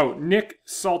 Oh, Nick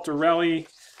Saltarelli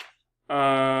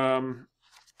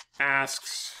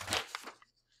asks,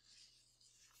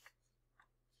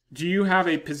 do you have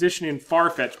a position in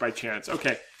Farfetch by chance?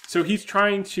 Okay, so he's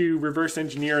trying to reverse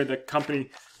engineer the company.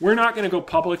 We're not going to go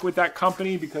public with that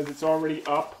company because it's already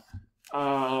up.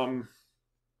 I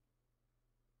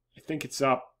think it's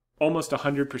up almost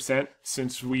 100%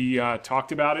 since we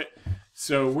talked about it.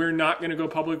 So we're not going to go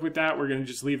public with that. We're going to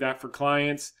just leave that for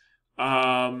clients.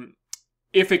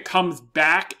 If it comes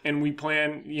back and we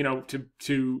plan, you know,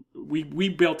 we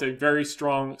built a very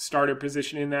strong starter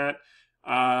position in that.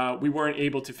 We weren't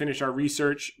able to finish our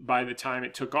research by the time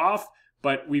it took off,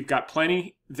 but we've got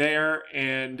plenty there,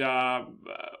 and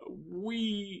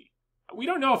we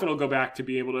don't know if it'll go back to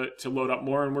be able to load up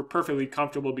more, and we're perfectly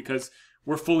comfortable because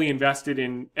we're fully invested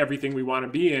in everything we want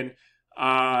to be in.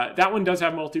 That one does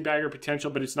have multi-bagger potential,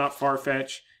 but it's not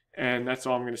Farfetch, and that's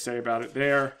all I'm going to say about it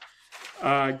there.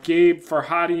 Gabe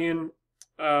Farhadian,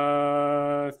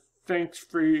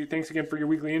 thanks again for your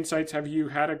weekly insights. Have you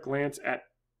had a glance at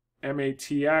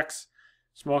MATX,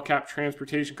 small cap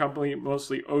transportation company,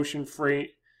 mostly ocean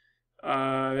freight? They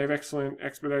have excellent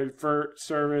expedited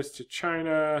service to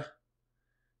China.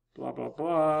 Blah blah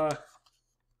blah.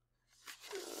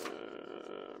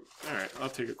 All right, I'll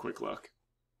take a quick look.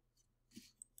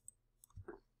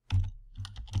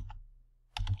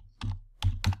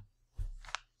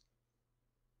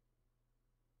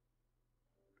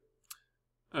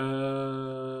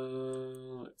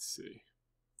 Let's see.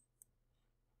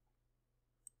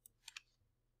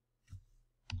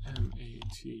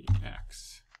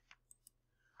 MATX.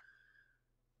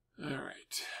 All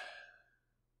right.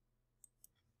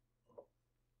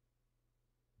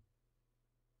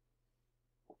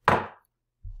 I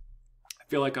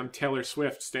feel like I'm Taylor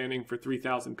Swift standing for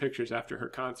 3,000 pictures after her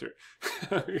concert.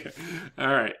 Okay. All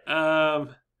right.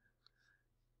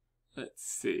 Let's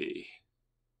see.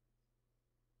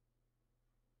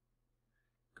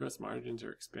 Gross margins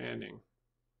are expanding.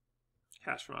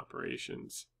 Cash from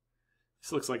operations.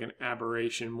 This looks like an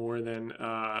aberration more than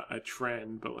a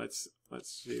trend, but let's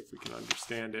see if we can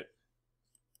understand it.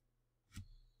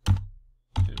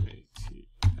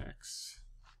 MATX.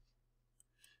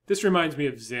 This reminds me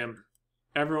of Zim.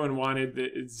 Everyone wanted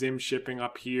the Zim shipping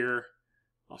up here.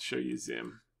 I'll show you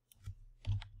Zim.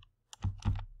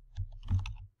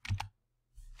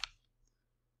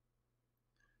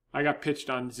 I got pitched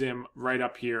on Zim right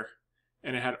up here,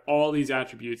 and it had all these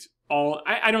attributes.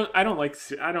 I don't like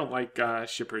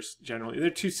shippers generally. They're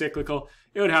too cyclical.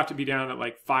 It would have to be down at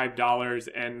like $5,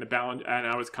 and the balance, and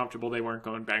I was comfortable they weren't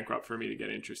going bankrupt for me to get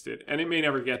interested. And it may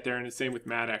never get there, and the same with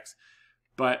Maddox.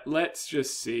 But let's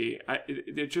just see.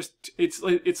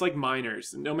 It's like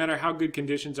miners. No matter how good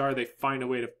conditions are, they find a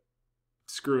way to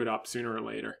screw it up sooner or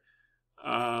later.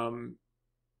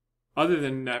 Other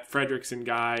than that Fredrickson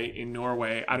guy in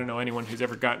Norway, I don't know anyone who's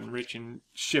ever gotten rich in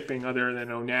shipping other than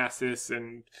Onassis.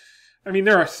 And I mean,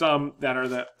 there are some that are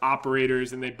the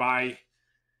operators and they buy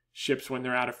ships when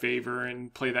they're out of favor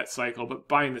and play that cycle. But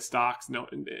buying the stocks, no,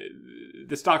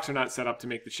 the stocks are not set up to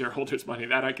make the shareholders money.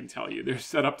 That I can tell you. They're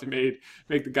set up to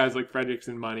make the guys like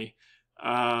Fredrickson money.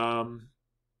 I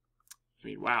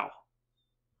mean, wow.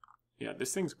 Yeah,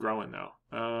 this thing's growing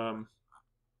though.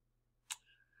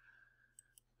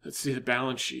 Let's see the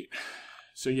balance sheet.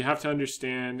 So you have to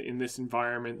understand in this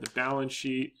environment, the balance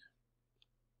sheet.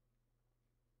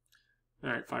 All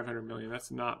right, 500 million.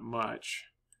 That's not much.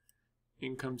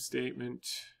 Income statement.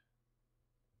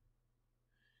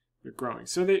 They're growing.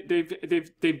 So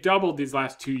they've doubled these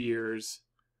last 2 years.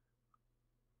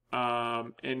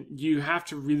 And you have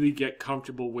to really get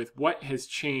comfortable with what has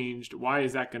changed. Why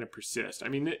is that going to persist? I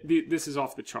mean, this is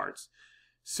off the charts.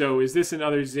 So is this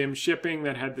another Zim shipping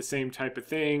that had the same type of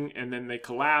thing and then they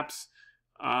collapse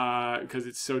because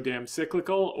it's so damn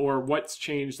cyclical? Or what's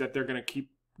changed that they're going to keep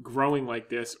growing like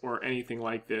this or anything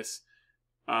like this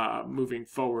moving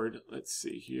forward? Let's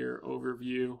see here.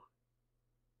 Overview.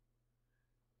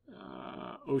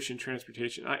 Ocean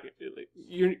transportation.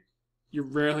 You're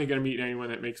rarely going to meet anyone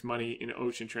that makes money in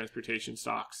ocean transportation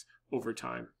stocks over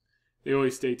time. They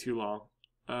always stay too long.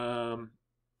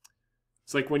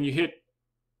 It's like when you hit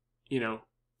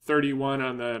 31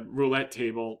 on the roulette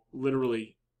table,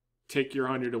 literally take your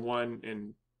 100 to 1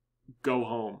 and go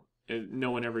home. And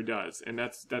no one ever does. And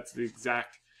that's the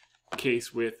exact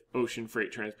case with ocean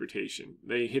freight transportation.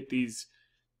 They hit these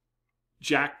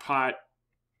jackpot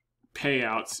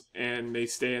payouts, and they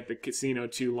stay at the casino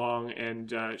too long,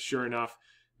 and sure enough,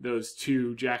 those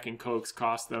 2 Jack and Cokes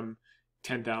cost them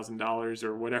 $10,000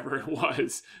 or whatever it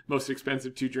was, most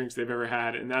expensive 2 drinks they've ever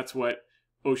had. And that's what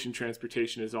ocean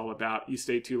transportation is all about. You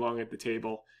stay too long at the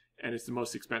table, and it's the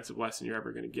most expensive lesson you're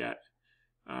ever going to get.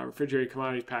 Refrigerated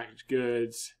commodities, packaged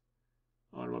goods,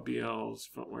 automobiles,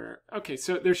 footwear. Okay,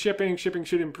 so they're shipping. Shipping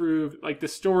should improve. Like, the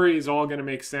story is all going to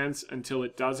make sense until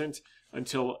it doesn't,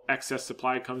 until excess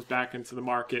supply comes back into the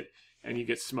market and you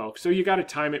get smoked. So you got to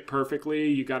time it perfectly.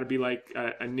 You got to be like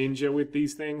a ninja with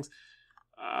these things.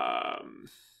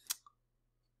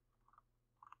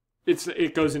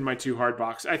 It goes in my too hard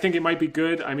box. I think it might be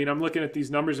good. I mean, I'm looking at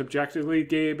these numbers objectively,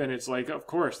 Gabe, and it's like, of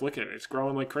course, look at it. It's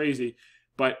growing like crazy.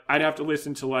 But I'd have to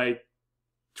listen to like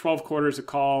 12 quarters of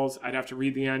calls. I'd have to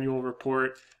read the annual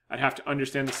report. I'd have to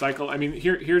understand the cycle. I mean,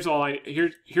 here's all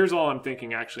I'm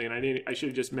thinking, actually, and I should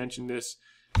have just mentioned this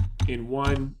in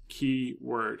one key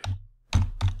word.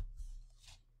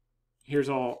 Here's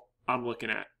all I'm looking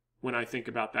at when I think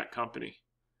about that company.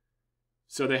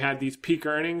 So they had these peak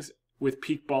earnings with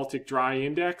peak Baltic Dry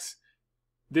Index.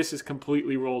 This is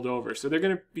completely rolled over. So they're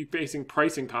going to be facing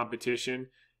pricing competition,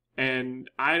 and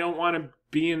I don't want to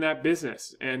be in that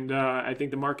business. And I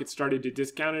think the market started to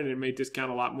discount it, and it may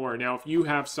discount a lot more. Now, if you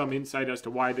have some insight as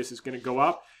to why this is going to go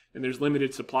up and there's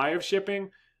limited supply of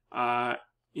shipping,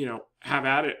 you know, have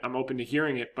at it. I'm open to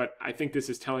hearing it, but I think this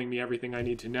is telling me everything I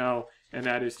need to know, and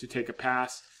that is to take a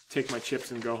pass, take my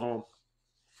chips, and go home.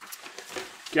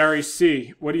 Gary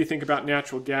C., what do you think about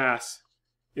natural gas?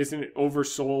 Isn't it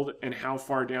oversold, and how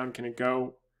far down can it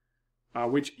go?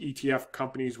 Which ETF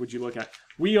companies would you look at?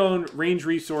 We own Range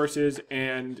Resources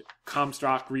and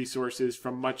Comstock Resources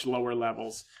from much lower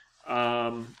levels.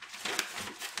 I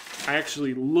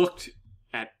actually looked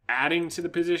at adding to the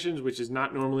positions, which is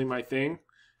not normally my thing.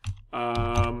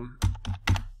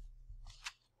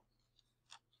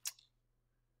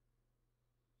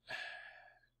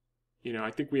 You know,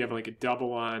 I think we have like a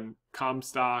double on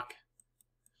Comstock.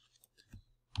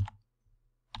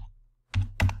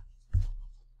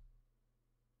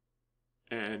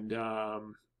 And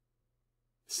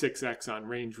 6x on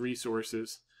Range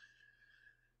Resources.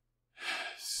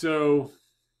 So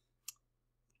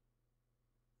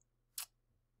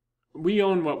we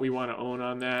own what we want to own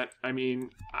on that. I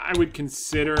mean, I would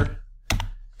consider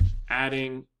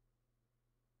adding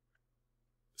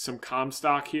some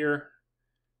Comstock here,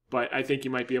 but I think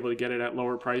you might be able to get it at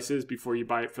lower prices before you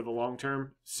buy it for the long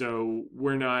term. So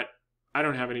I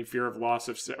don't have any fear of loss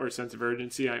or sense of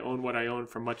urgency. I own what I own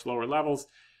from much lower levels.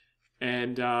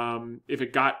 And if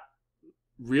it got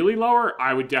really lower,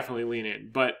 I would definitely lean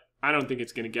in. But I don't think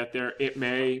it's going to get there. It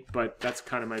may, but that's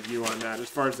kind of my view on that. As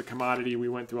far as the commodity, we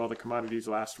went through all the commodities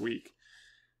last week.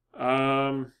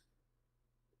 All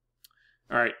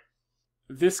right.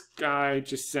 This guy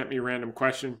just sent me a random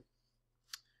question.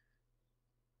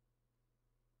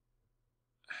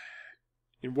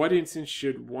 In what instance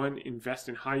should one invest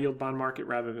in high yield bond market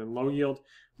rather than low yield?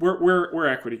 We're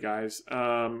equity guys.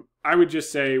 I would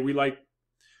just say we like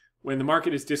when the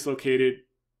market is dislocated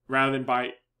rather than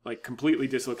buy like completely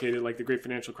dislocated like the great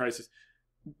financial crisis.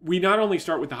 We not only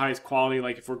start with the highest quality,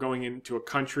 like if we're going into a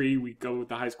country, we go with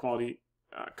the highest quality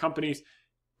companies.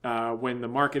 When the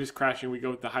market is crashing, we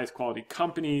go with the highest quality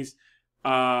companies.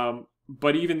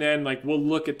 But even then, like we'll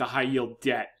look at the high yield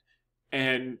debt.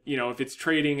 And, you know, if it's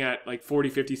trading at like 40,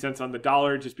 50 cents on the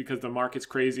dollar just because the market's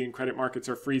crazy and credit markets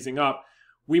are freezing up,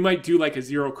 we might do like a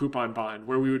zero coupon bond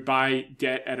where we would buy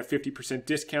debt at a 50%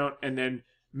 discount and then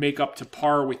make up to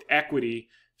par with equity.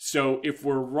 So if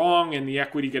we're wrong and the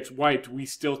equity gets wiped, we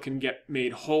still can get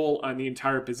made whole on the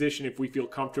entire position if we feel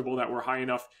comfortable that we're high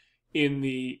enough in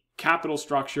the capital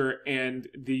structure and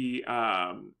the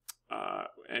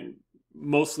and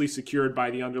mostly secured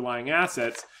by the underlying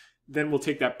assets. Then we'll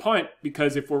take that punt,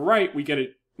 because if we're right, we get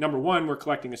it. Number one, we're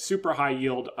collecting a super high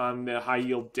yield on the high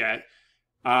yield debt.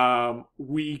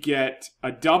 We get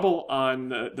a double on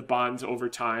the bonds over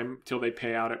time till they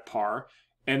pay out at par.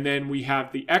 And then we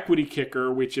have the equity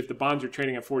kicker, which if the bonds are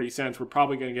trading at 40 cents, we're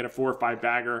probably going to get a 4 or 5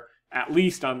 bagger at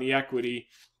least on the equity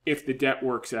if the debt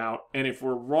works out. And if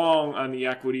we're wrong on the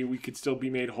equity, we could still be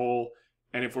made whole.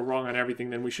 And if we're wrong on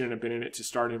everything, then we shouldn't have been in it to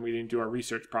start and we didn't do our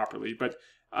research properly. But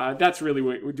that's really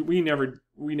what we never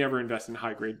invest in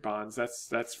high grade bonds.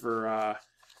 That's for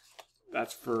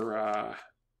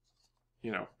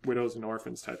you know, widows and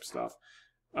orphans type stuff.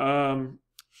 All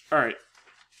right,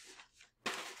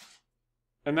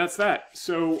 and that's that.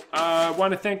 So I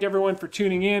want to thank everyone for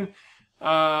tuning in.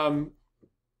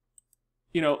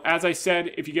 as I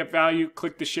said, if you get value,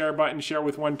 click the share button, share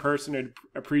with one person. I'd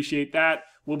appreciate that.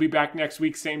 We'll be back next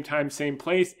week, same time, same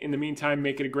place. In the meantime,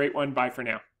 make it a great one. Bye for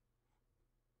now.